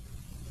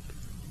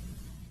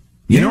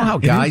 You know how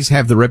guys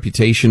have the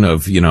reputation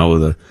of,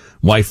 the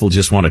wife will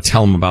just want to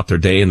tell them about their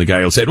day, and the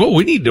guy will say, well,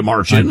 we need to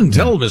march in and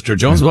tell Mr.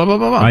 Jones, blah, blah,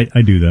 blah, blah.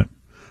 I do that.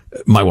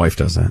 My wife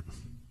does that.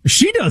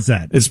 She does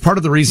that. It's part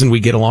of the reason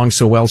we get along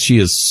so well. She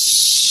is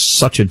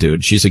such a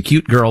dude. She's a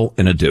cute girl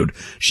and a dude.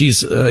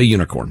 She's a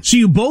unicorn. So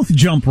you both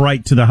jump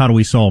right to the how do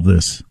we solve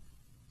this?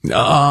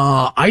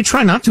 I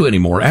try not to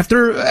anymore.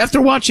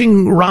 After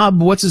watching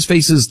Rob,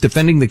 what's-his-face's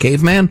Defending the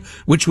Caveman,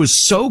 which was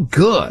so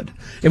good.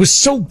 It was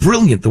so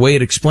brilliant the way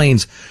it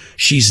explains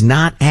she's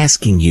not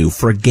asking you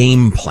for a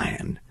game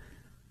plan.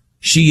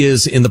 She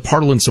is, in the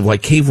parlance of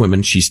like cave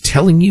women, she's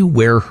telling you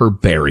where her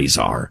berries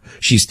are.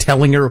 She's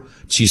telling you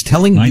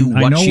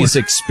what she's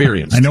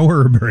experienced. I know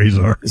where her berries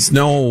are.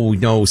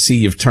 No, see,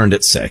 you've turned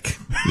it sick.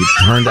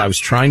 I was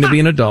trying to be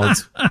an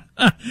adult.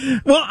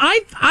 Well,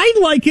 I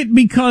like it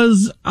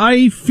because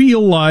I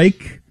feel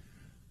like,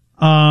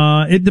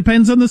 it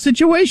depends on the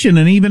situation.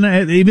 And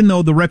even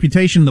though the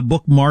reputation, the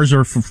book Mars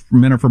are for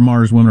Men are from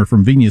Mars, Women are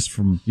from Venus,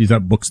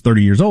 that book's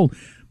 30 years old,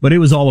 but it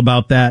was all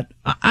about that.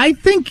 I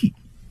think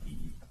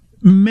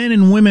men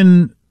and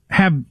women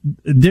have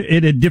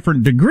it at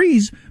different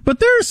degrees, but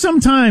there are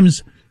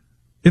sometimes,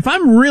 if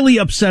I'm really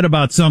upset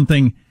about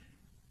something,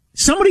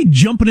 somebody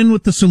jumping in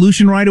with the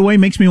solution right away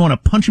makes me want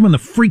to punch them in the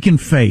freaking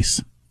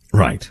face.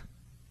 Right.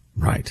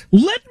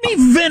 Let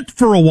me vent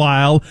for a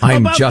while.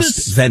 I'm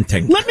just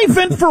venting. Let me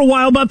vent for a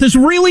while about this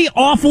really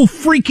awful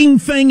freaking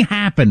thing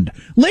happened.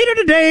 Later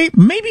today,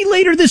 maybe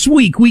later this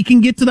week, we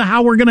can get to the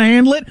how we're going to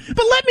handle it,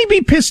 but let me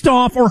be pissed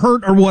off or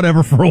hurt or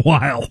whatever for a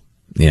while.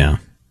 Yeah.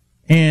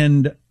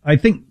 And I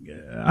think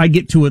I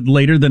get to it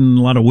later than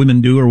a lot of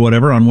women do or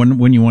whatever on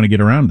when you want to get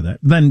around to that.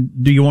 Then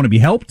do you want to be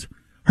helped,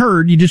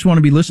 heard, you just want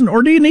to be listened,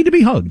 or do you need to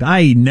be hugged?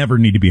 I never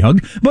need to be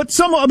hugged, but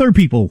some other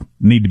people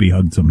need to be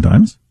hugged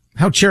sometimes.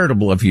 How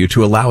charitable of you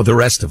to allow the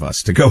rest of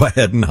us to go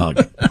ahead and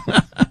hug.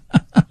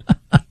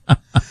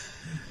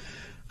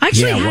 I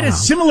actually had a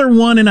similar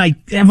one, and I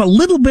have a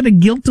little bit of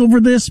guilt over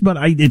this, but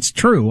it's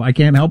true. I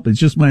can't help it. It's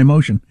just my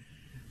emotion.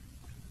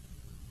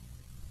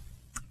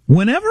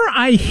 Whenever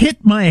I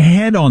hit my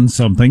head on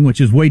something, which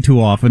is way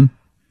too often,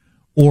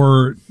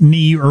 or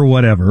knee or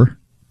whatever,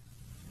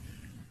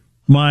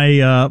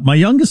 my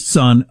youngest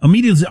son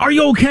immediately says, "Are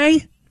you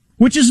okay?"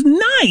 Which is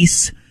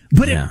nice,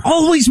 but it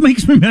always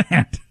makes me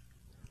mad.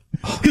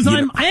 Because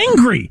I'm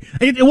angry.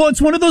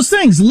 It's one of those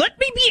things. Let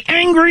me be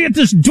angry at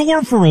this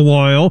door for a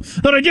while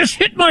that I just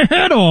hit my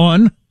head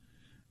on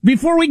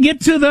before we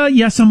get to the,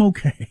 yes, I'm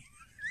okay.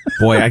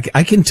 Boy,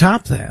 I can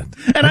top that.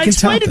 And I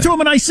explained it to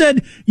him, and I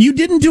said, you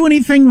didn't do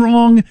anything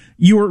wrong.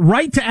 You were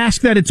right to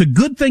ask that. It's a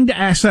good thing to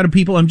ask that of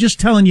people. I'm just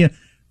telling you,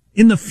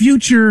 in the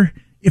future,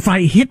 if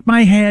I hit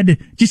my head,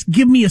 just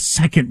give me a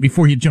second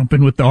before you jump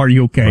in with the, are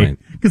you okay?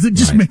 Because it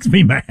just makes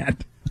me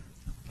mad.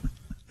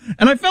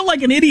 And I felt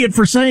like an idiot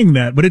for saying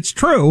that, but it's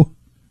true.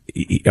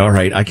 All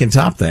right, I can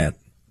top that.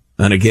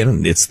 And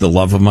again, it's the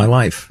love of my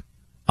life.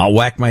 I'll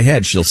whack my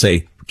head. She'll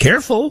say,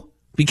 careful,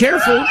 be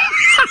careful.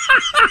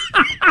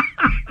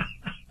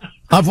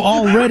 I've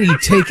already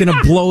taken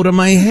a blow to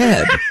my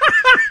head.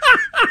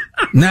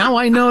 Now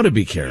I know to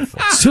be careful.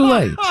 It's too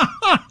late.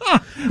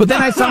 But then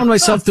I found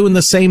myself doing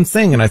the same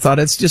thing, and I thought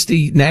it's just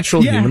a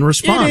natural human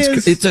response.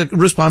 It's a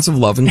response of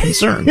love and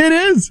concern. It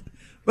is.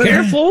 But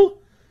careful.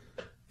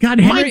 God,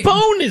 Henry, my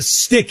bone is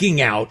sticking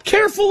out.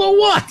 Careful of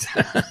what?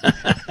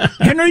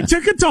 Henry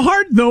took it to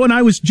heart, though, and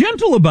I was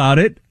gentle about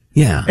it.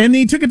 Yeah. And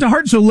he took it to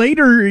heart. So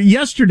later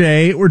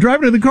yesterday, we're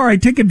driving to the car. I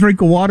take a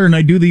drink of water and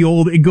I do the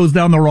old, it goes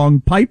down the wrong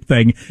pipe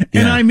thing.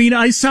 And I mean,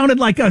 I sounded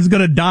like I was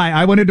going to die.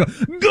 I went into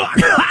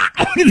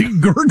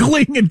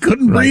gurgling and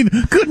couldn't breathe,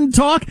 couldn't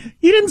talk.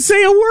 He didn't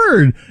say a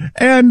word.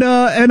 And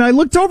I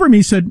looked over him.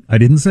 He said, I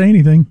didn't say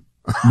anything,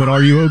 but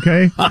are you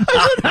okay? I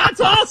said,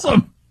 that's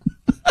awesome.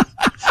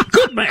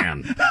 Good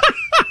man.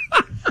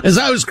 As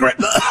I was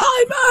correct,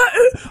 I'm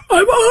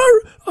all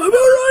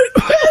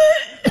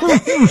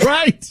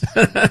right.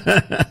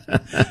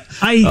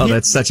 Right.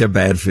 That's such a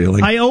bad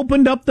feeling. I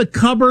opened up the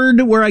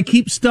cupboard where I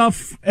keep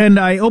stuff, and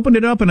I opened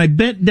it up, and I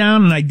bent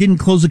down, and I didn't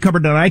close the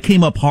cupboard, and I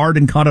came up hard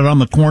and caught it on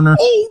the corner.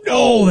 Oh, no.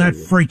 Oh, that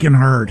freaking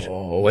hurt.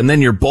 Oh, and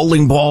then your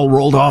bowling ball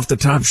rolled off the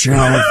top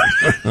shelf.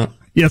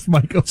 Yes,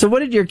 Michael. So what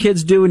did your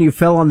kids do when you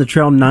fell on the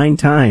trail 9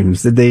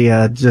 times? Did they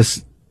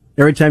just...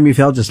 Every time you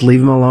fell, just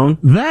leave them alone?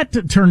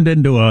 That turned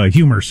into a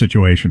humor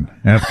situation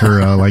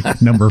after,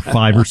 like, number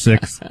 5 or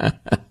 6.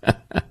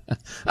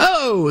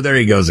 Oh, there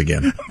he goes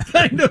again.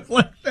 Kind of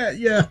like that,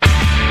 yeah.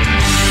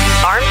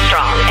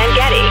 Armstrong and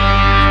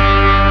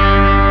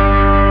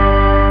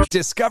Getty.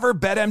 Discover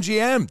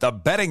BetMGM, the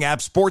betting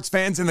app sports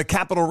fans in the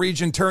capital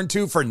region turn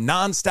to for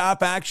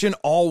nonstop action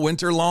all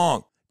winter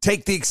long.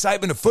 Take the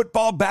excitement of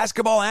football,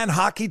 basketball, and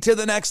hockey to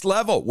the next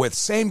level with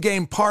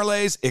same-game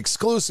parlays,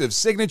 exclusive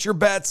signature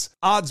bets,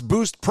 odds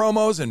boost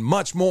promos, and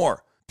much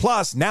more.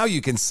 Plus, now you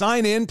can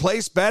sign in,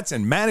 place bets,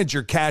 and manage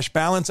your cash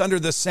balance under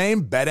the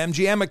same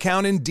BetMGM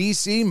account in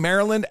D.C.,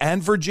 Maryland,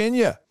 and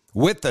Virginia.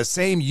 With the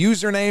same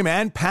username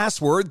and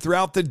password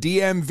throughout the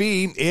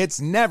DMV,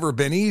 it's never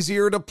been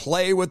easier to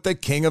play with the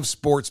king of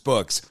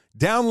sportsbooks.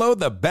 Download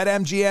the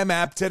BetMGM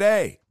app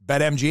today.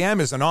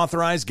 BetMGM is an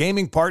authorized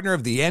gaming partner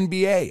of the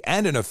NBA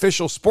and an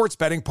official sports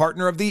betting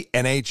partner of the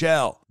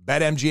NHL.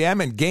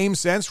 BetMGM and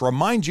GameSense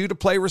remind you to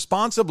play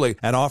responsibly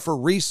and offer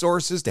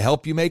resources to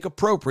help you make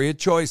appropriate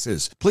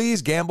choices.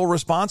 Please gamble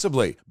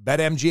responsibly.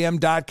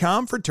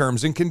 BetMGM.com for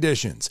terms and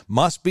conditions.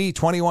 Must be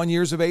 21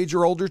 years of age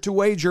or older to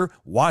wager.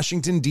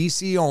 Washington,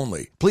 D.C.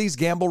 only. Please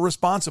gamble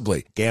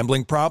responsibly.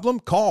 Gambling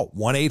problem? Call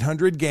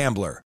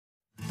 1-800-GAMBLER.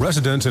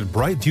 Residents at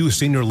Brightview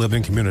Senior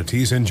Living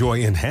Communities enjoy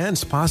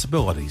enhanced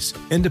possibilities,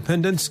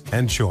 independence,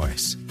 and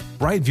choice.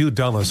 Brightview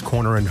Dulles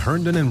Corner in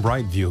Herndon and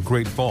Brightview,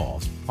 Great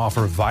Falls,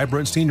 offer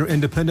vibrant senior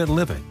independent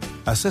living,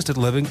 assisted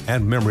living,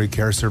 and memory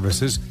care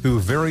services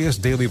through various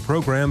daily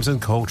programs and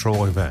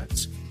cultural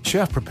events.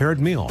 Chef-prepared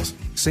meals,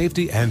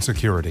 safety and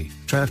security,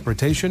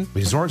 transportation,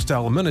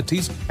 resort-style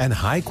amenities, and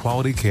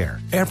high-quality care.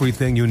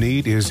 Everything you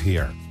need is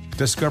here.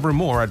 Discover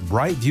more at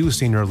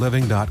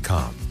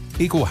brightviewseniorliving.com.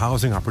 Equal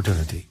housing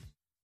opportunity.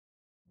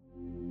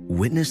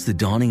 Witness the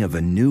dawning of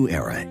a new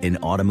era in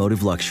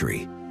automotive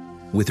luxury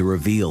with a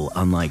reveal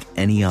unlike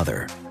any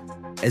other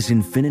as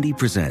Infiniti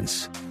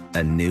presents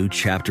a new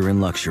chapter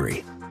in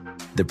luxury,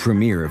 the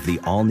premiere of the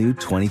all-new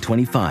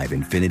 2025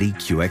 Infiniti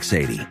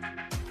QX80.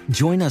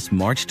 Join us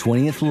March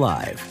 20th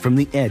live from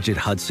the Edge at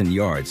Hudson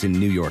Yards in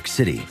New York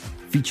City,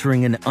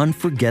 featuring an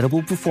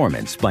unforgettable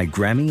performance by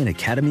Grammy and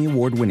Academy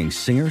Award-winning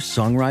singer,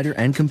 songwriter,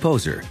 and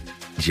composer,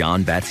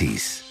 Jon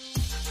Batiste.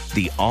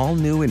 The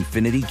all-new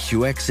Infiniti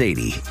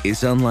QX80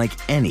 is unlike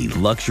any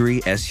luxury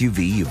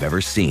SUV you've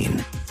ever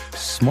seen.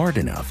 Smart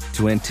enough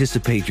to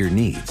anticipate your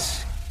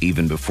needs,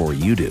 even before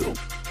you do.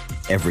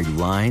 Every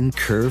line,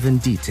 curve,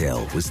 and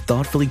detail was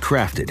thoughtfully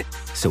crafted,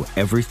 so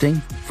everything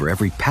for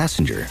every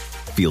passenger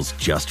feels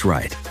just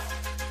right.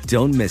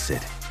 Don't miss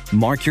it.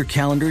 Mark your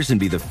calendars and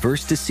be the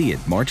first to see it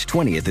March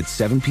 20th at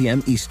 7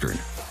 p.m. Eastern,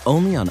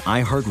 only on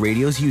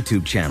iHeartRadio's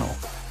YouTube channel.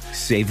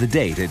 Save the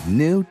date at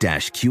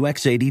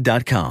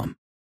new-QX80.com.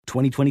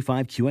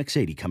 2025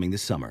 QX80 coming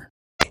this summer.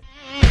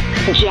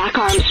 Jack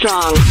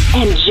Armstrong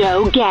and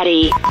Joe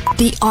Getty.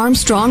 The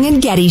Armstrong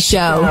and Getty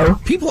Show.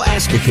 People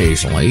ask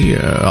occasionally,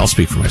 I'll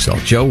speak for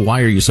myself, Joe,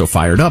 why are you so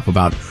fired up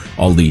about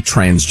all the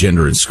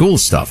transgender and school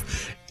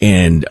stuff?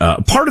 And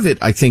part of it,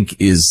 I think,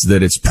 is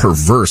that it's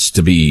perverse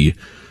to be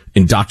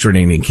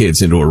indoctrinating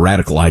kids into a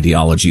radical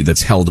ideology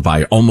that's held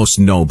by almost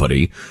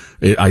nobody.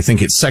 I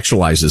think it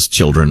sexualizes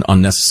children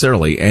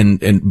unnecessarily,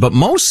 but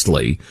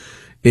mostly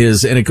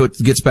is, and it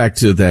gets back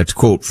to that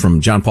quote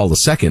from John Paul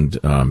II,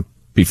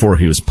 before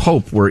he was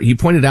Pope, where he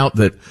pointed out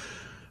that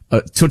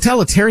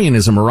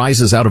totalitarianism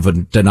arises out of a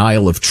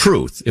denial of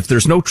truth. If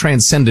there's no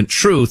transcendent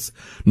truth,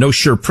 no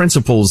sure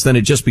principles, then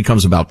it just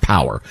becomes about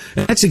power.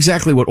 And that's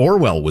exactly what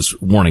Orwell was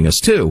warning us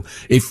too.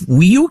 If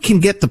you can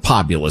get the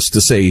populace to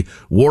say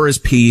war is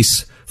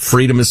peace,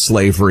 freedom is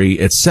slavery,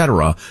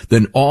 etc.,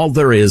 then all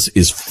there is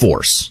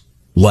force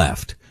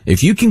left.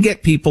 If you can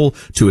get people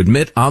to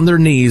admit on their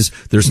knees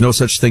there's no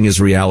such thing as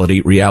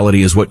reality,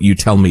 reality is what you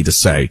tell me to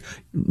say,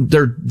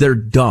 they're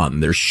done.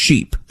 They're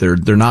sheep. They're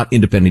not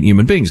independent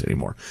human beings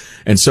anymore.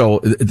 And so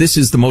this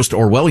is the most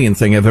Orwellian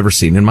thing I've ever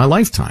seen in my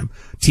lifetime.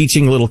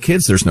 Teaching little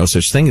kids there's no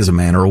such thing as a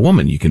man or a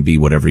woman. You can be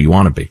whatever you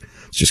want to be.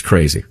 It's just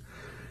crazy.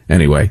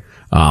 Anyway,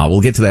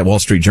 we'll get to that Wall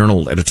Street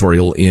Journal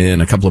editorial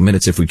in a couple of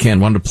minutes if we can.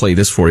 Wanted to play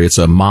this for you. It's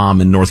a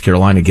mom in North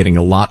Carolina getting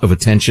a lot of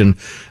attention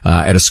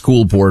at a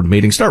school board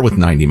meeting. Start with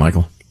 90,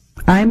 Michael.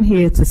 I'm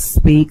here to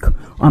speak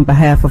on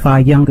behalf of our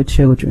younger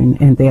children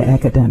and their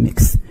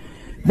academics.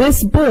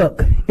 This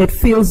book, It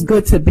Feels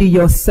Good to Be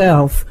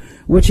Yourself,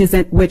 which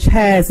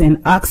has an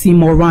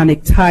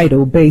oxymoronic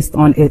title based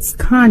on its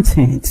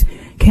content,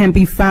 can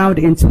be found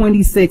in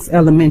 26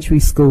 elementary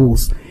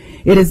schools.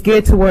 It is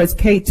geared towards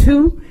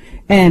K2,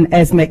 and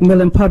as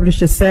Macmillan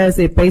Publisher says,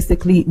 it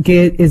basically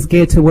is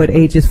geared toward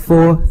ages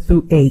 4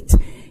 through 8.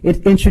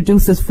 It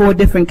introduces 4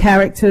 different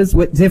characters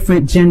with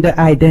different gender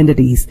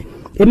identities.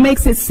 It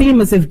makes it seem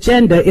as if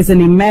gender is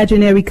an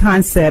imaginary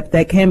concept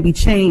that can be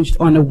changed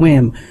on a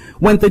whim,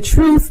 when the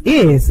truth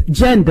is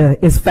gender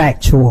is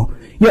factual.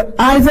 You're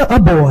either a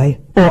boy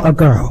or a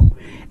girl.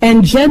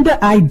 And gender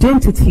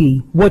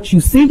identity, what you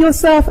see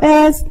yourself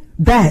as,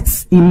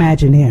 that's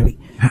imaginary.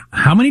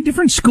 How many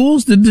different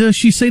schools did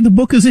she say the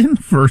book is in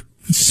for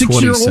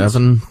 6-year-olds?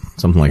 27,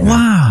 something like that.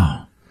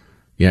 Wow.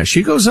 Yeah,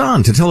 she goes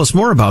on to tell us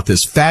more about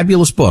this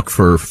fabulous book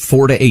for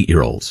 4 to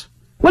 8-year-olds.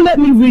 Well, let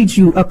me read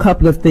you a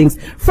couple of things.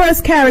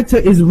 First character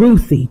is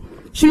Ruthie.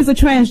 She's a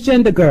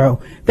transgender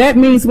girl. That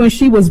means when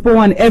she was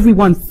born,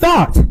 everyone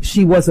thought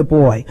she was a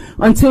boy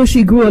until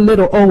she grew a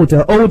little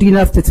older, old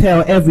enough to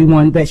tell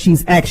everyone that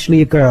she's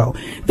actually a girl.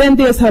 Then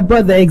there's her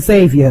brother,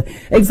 Xavier.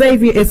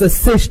 Xavier is a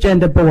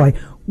cisgender boy.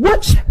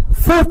 Which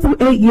 4 through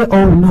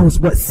 8-year-old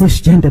knows what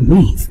cisgender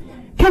means?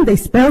 Can they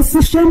spell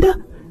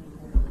cisgender?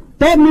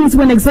 That means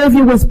when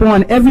Xavier was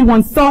born,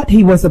 everyone thought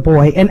he was a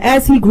boy, and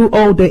as he grew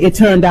older, it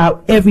turned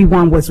out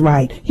everyone was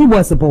right. He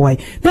was a boy.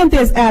 Then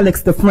there's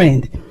Alex, the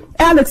friend.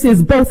 Alex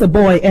is both a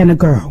boy and a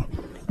girl.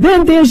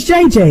 Then there's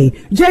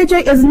JJ.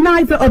 JJ is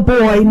neither a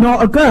boy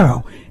nor a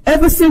girl.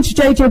 Ever since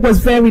JJ was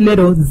very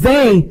little,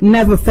 they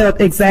never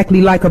felt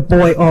exactly like a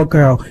boy or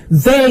girl.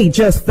 They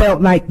just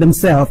felt like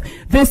themselves.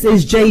 This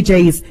is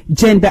JJ's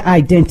gender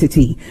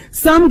identity.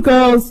 Some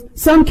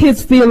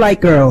kids feel like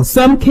girls.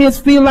 Some kids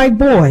feel like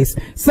boys.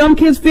 Some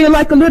kids feel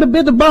like a little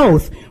bit of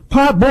both.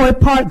 Part boy,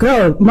 part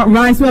girl.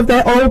 Reminds me of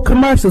that old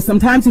commercial.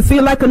 Sometimes you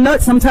feel like a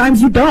nut,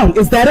 sometimes you don't.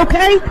 Is that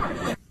okay?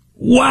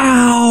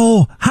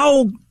 Wow.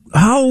 How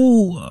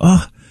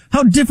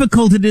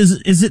difficult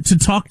is it to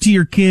talk to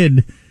your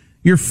kid?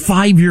 Your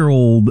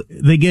 5-year-old,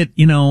 they get,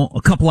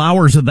 a couple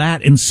hours of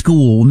that in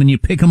school, and then you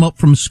pick them up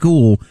from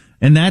school,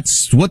 and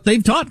that's what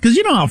they've taught. Because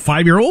you know how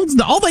 5-year-olds,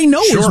 all they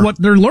know is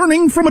what they're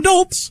learning from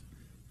adults.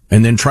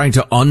 And then trying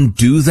to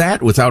undo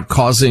that without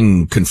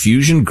causing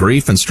confusion,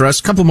 grief, and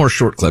stress. Couple more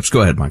short clips. Go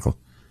ahead, Michael.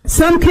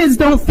 Some kids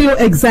don't feel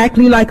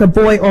exactly like a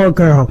boy or a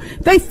girl.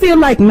 They feel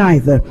like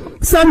neither.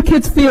 Some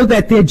kids feel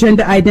that their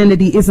gender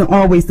identity isn't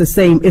always the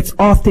same. It's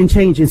often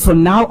changing. So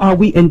now are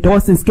we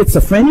endorsing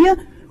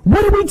schizophrenia?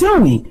 What are we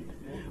doing?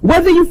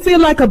 Whether you feel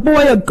like a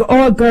boy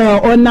or a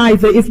girl or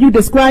neither, if you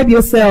describe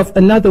yourself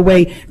another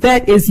way,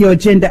 that is your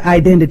gender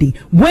identity.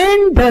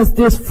 When does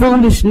this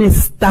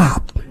foolishness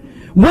stop?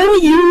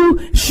 When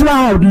you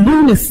shroud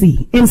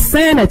lunacy,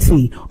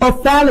 insanity, or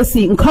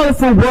fallacy in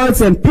colorful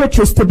words and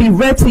pictures to be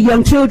read to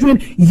young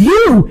children,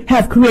 you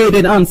have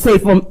created an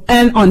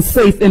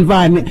unsafe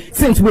environment,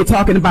 since we're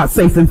talking about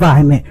safe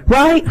environment,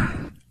 right?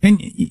 And,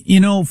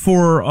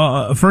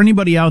 for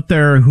anybody out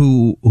there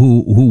who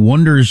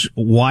wonders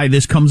why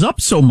this comes up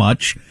so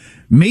much,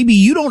 maybe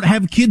you don't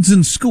have kids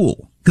in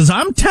school. 'Cause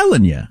I'm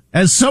telling you,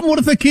 as someone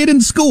with a kid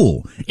in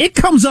school, it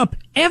comes up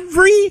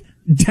every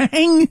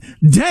dang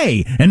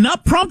day, and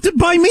not prompted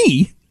by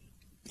me.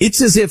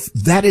 It's as if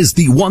that is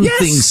the one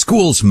thing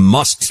schools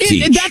must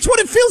teach. And that's what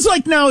it feels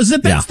like now, is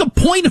that's the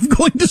point of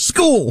going to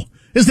school,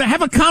 is to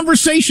have a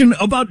conversation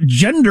about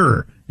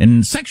gender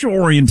and sexual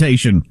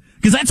orientation.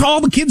 Because that's all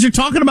the kids are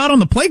talking about on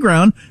the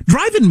playground,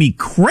 driving me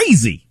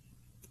crazy.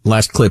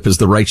 Last clip is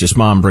the righteous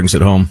mom brings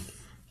it home.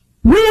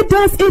 Where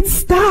does it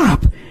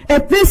stop?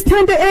 At this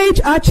tender age,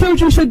 our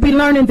children should be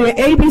learning their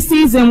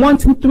ABCs and 1,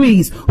 2,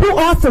 3s. Who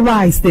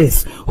authorized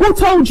this? Who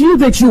told you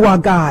that you are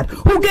God?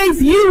 Who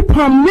gave you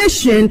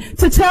permission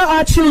to tell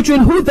our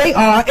children who they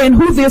are and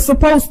who they're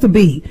supposed to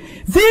be?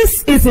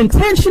 This is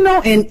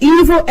intentional and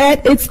evil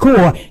at its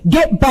core.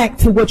 Get back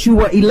to what you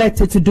were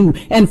elected to do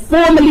and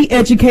formally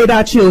educate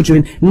our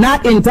children,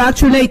 not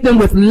indoctrinate them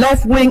with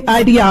left-wing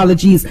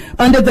ideologies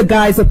under the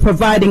guise of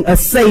providing a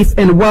safe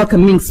and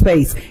welcoming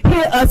space.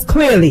 Hear us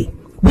clearly.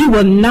 We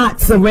will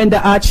not surrender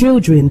our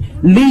children.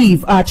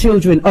 Leave our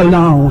children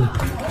alone.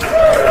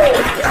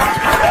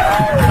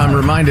 I'm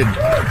reminded,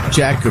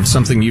 Jack, of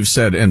something you've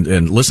said,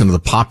 and listen to the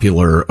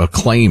popular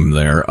acclaim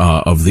there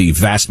of the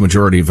vast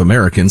majority of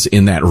Americans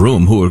in that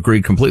room who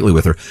agreed completely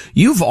with her.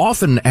 You've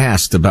often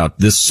asked about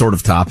this sort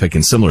of topic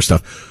and similar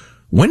stuff.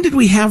 When did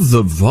we have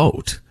the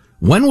vote?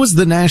 When was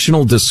the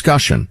national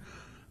discussion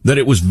that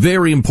it was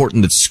very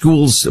important that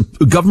schools,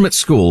 government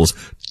schools,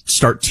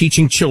 start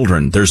teaching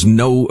children there's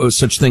no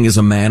such thing as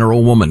a man or a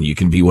woman. You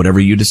can be whatever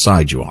you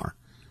decide you are.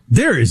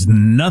 There is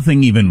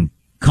nothing even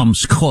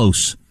comes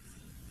close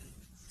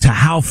to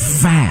how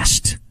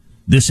fast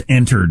this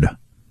entered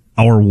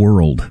our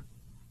world.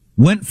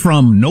 Went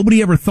from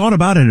nobody ever thought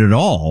about it at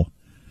all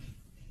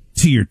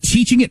to you're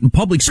teaching it in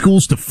public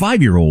schools to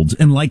 5-year-olds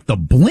in like the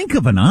blink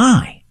of an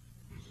eye.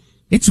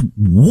 It's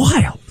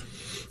wild.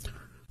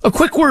 A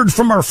quick word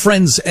from our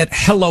friends at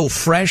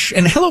HelloFresh.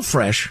 And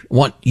HelloFresh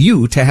want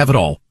you to have it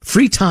all.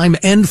 Free time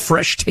and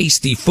fresh,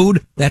 tasty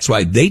food. That's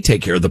why they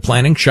take care of the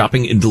planning,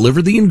 shopping, and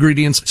deliver the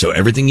ingredients so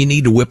everything you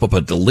need to whip up a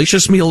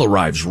delicious meal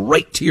arrives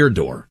right to your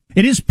door.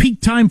 It is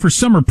peak time for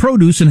summer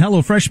produce, and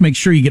HelloFresh makes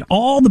sure you get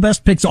all the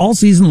best picks all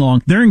season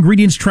long. Their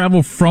ingredients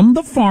travel from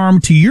the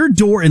farm to your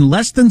door in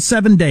less than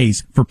 7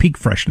 days for peak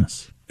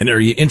freshness. And are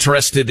you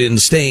interested in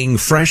staying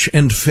fresh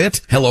and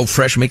fit?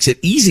 HelloFresh makes it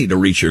easy to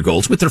reach your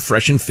goals with their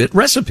fresh and fit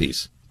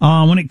recipes.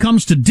 When it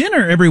comes to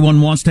dinner, everyone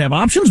wants to have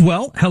options.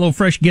 Well,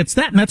 HelloFresh gets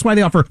that, and that's why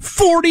they offer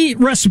 40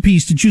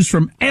 recipes to choose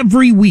from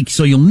every week,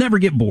 so you'll never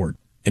get bored.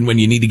 And when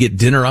you need to get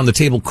dinner on the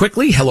table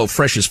quickly,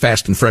 HelloFresh's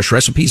fast and fresh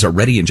recipes are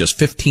ready in just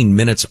 15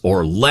 minutes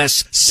or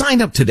less.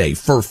 Sign up today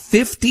for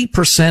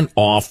 50%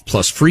 off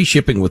plus free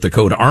shipping with the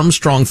code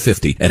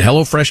Armstrong50 at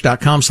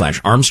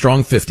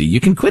HelloFresh.com/Armstrong50. You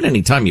can quit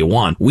anytime you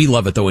want. We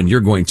love it though, and you're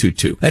going to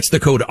too. That's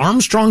the code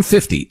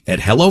Armstrong50 at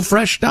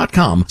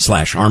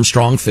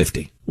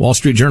HelloFresh.com/Armstrong50. Wall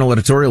Street Journal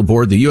editorial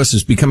board, the U.S.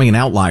 is becoming an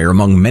outlier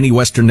among many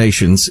Western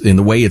nations in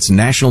the way its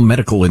national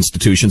medical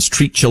institutions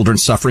treat children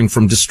suffering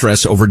from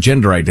distress over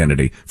gender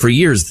identity. For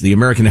years, the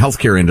American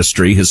healthcare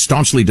industry has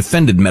staunchly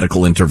defended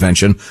medical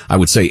intervention, I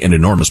would say an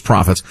enormous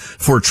profits,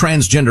 for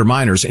transgender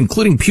minors,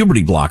 including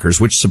puberty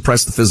blockers, which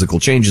suppress the physical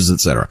changes,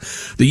 etc.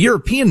 The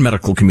European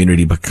medical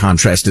community, by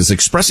contrast, is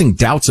expressing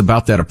doubts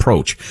about that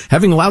approach.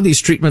 Having allowed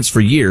these treatments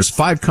for years,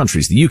 5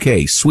 countries, the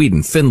UK,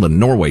 Sweden, Finland,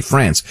 Norway,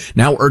 France,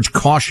 now urge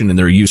caution in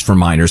their use for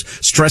minors,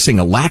 stressing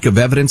a lack of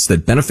evidence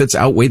that benefits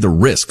outweigh the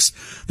risks.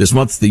 This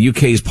month, the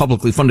UK's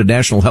publicly funded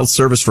National Health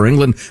Service for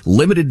England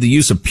limited the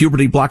use of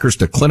puberty blockers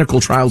to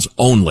clinical trials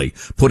only,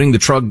 putting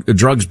the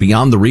drugs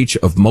beyond the reach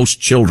of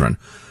most children.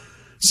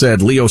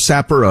 Said Leo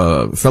Sapper,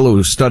 a fellow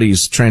who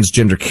studies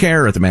transgender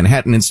care at the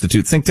Manhattan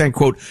Institute think tank,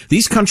 quote,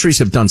 "These countries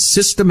have done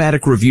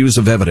systematic reviews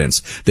of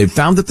evidence. They've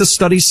found that the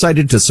studies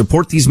cited to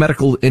support these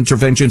medical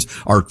interventions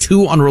are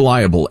too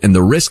unreliable and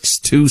the risks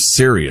too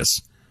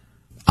serious."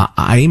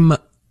 I'm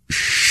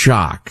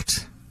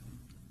shocked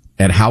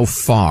at how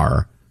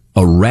far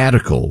a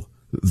radical,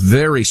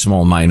 very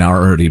small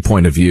minority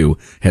point of view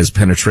has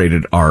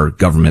penetrated our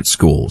government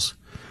schools.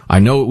 I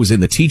know it was in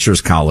the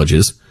teachers'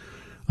 colleges,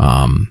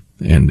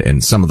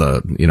 and some of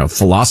the,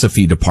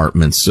 philosophy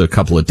departments a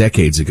couple of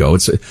decades ago.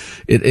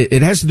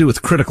 It has to do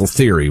with critical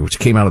theory, which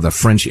came out of the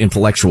French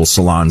intellectual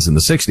salons in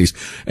the 60s.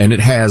 And it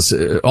has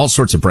all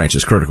sorts of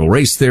branches: critical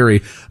race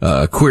theory,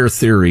 queer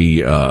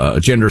theory,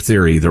 gender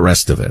theory, the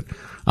rest of it.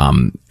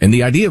 And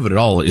the idea of it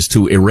all is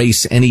to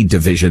erase any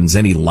divisions,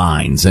 any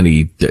lines,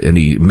 any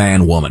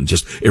man-woman,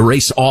 just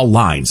erase all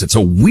lines. It's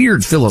a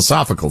weird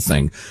philosophical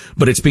thing,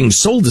 but it's being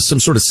sold as some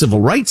sort of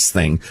civil rights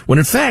thing, when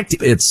in fact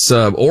it's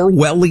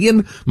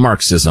Orwellian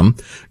Marxism.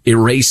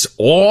 Erase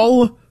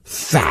all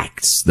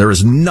facts. There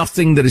is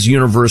nothing that is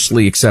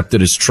universally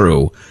accepted as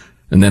true.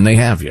 And then they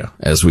have you,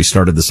 as we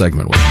started the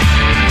segment with.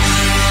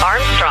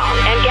 Armstrong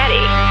and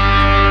Getty.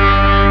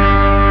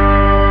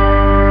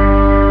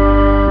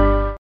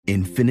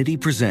 Infiniti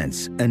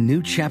presents a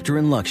new chapter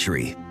in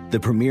luxury, the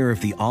premiere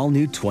of the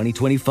all-new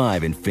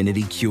 2025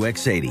 Infiniti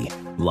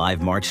QX80,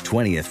 live March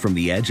 20th from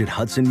the Edge at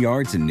Hudson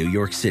Yards in New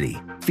York City,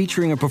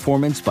 featuring a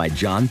performance by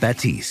John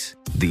Batiste.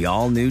 The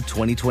all-new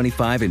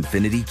 2025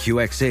 Infiniti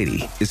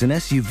QX80 is an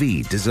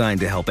SUV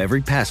designed to help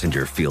every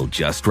passenger feel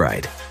just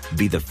right.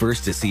 Be the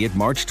first to see it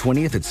March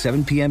 20th at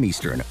 7 p.m.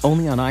 Eastern,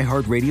 only on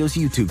iHeartRadio's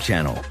YouTube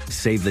channel.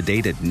 Save the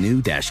date at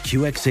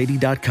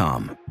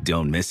new-QX80.com.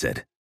 Don't miss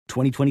it.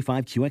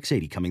 2025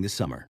 QX80 coming this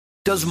summer.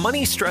 Does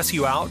money stress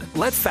you out?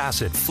 Let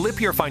Facet flip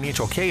your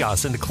financial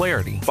chaos into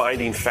clarity.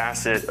 Finding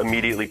Facet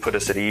immediately put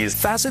us at ease.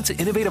 Facet's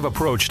innovative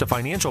approach to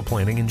financial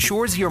planning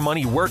ensures your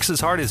money works as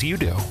hard as you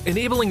do,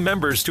 enabling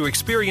members to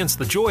experience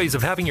the joys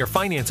of having your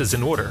finances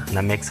in order. And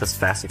that makes us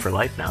Facet for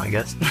life now, I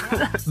guess.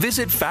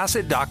 Visit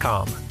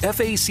Facet.com,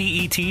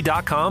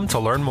 FACET.com to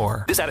learn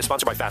more. This ad is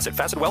sponsored by Facet.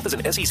 Facet Wealth is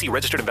an SEC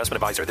registered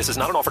investment advisor. This is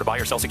not an offer to buy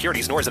or sell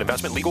securities, nor is it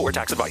investment, legal, or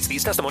tax advice.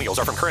 These testimonials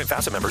are from current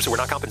Facet members who are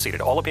not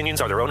compensated. All opinions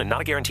are their own and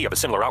not a guarantee of a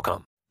similar outcome.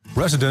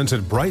 Residents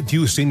at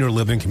Brightview Senior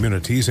Living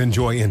Communities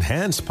enjoy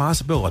enhanced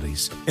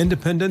possibilities,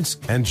 independence,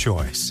 and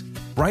choice.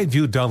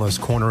 Brightview Dulles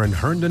Corner in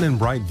Herndon and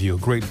Brightview,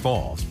 Great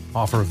Falls,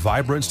 offer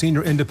vibrant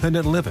senior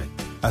independent living,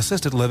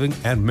 assisted living,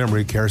 and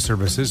memory care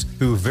services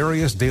through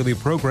various daily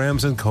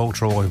programs and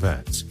cultural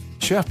events.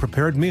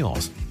 Chef-prepared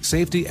meals,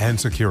 safety and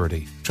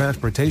security,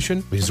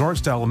 transportation,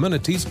 resort-style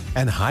amenities,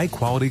 and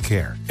high-quality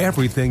care.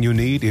 Everything you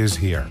need is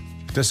here.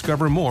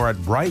 Discover more at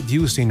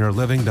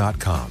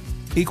brightviewseniorliving.com.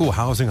 Equal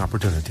housing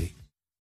opportunity.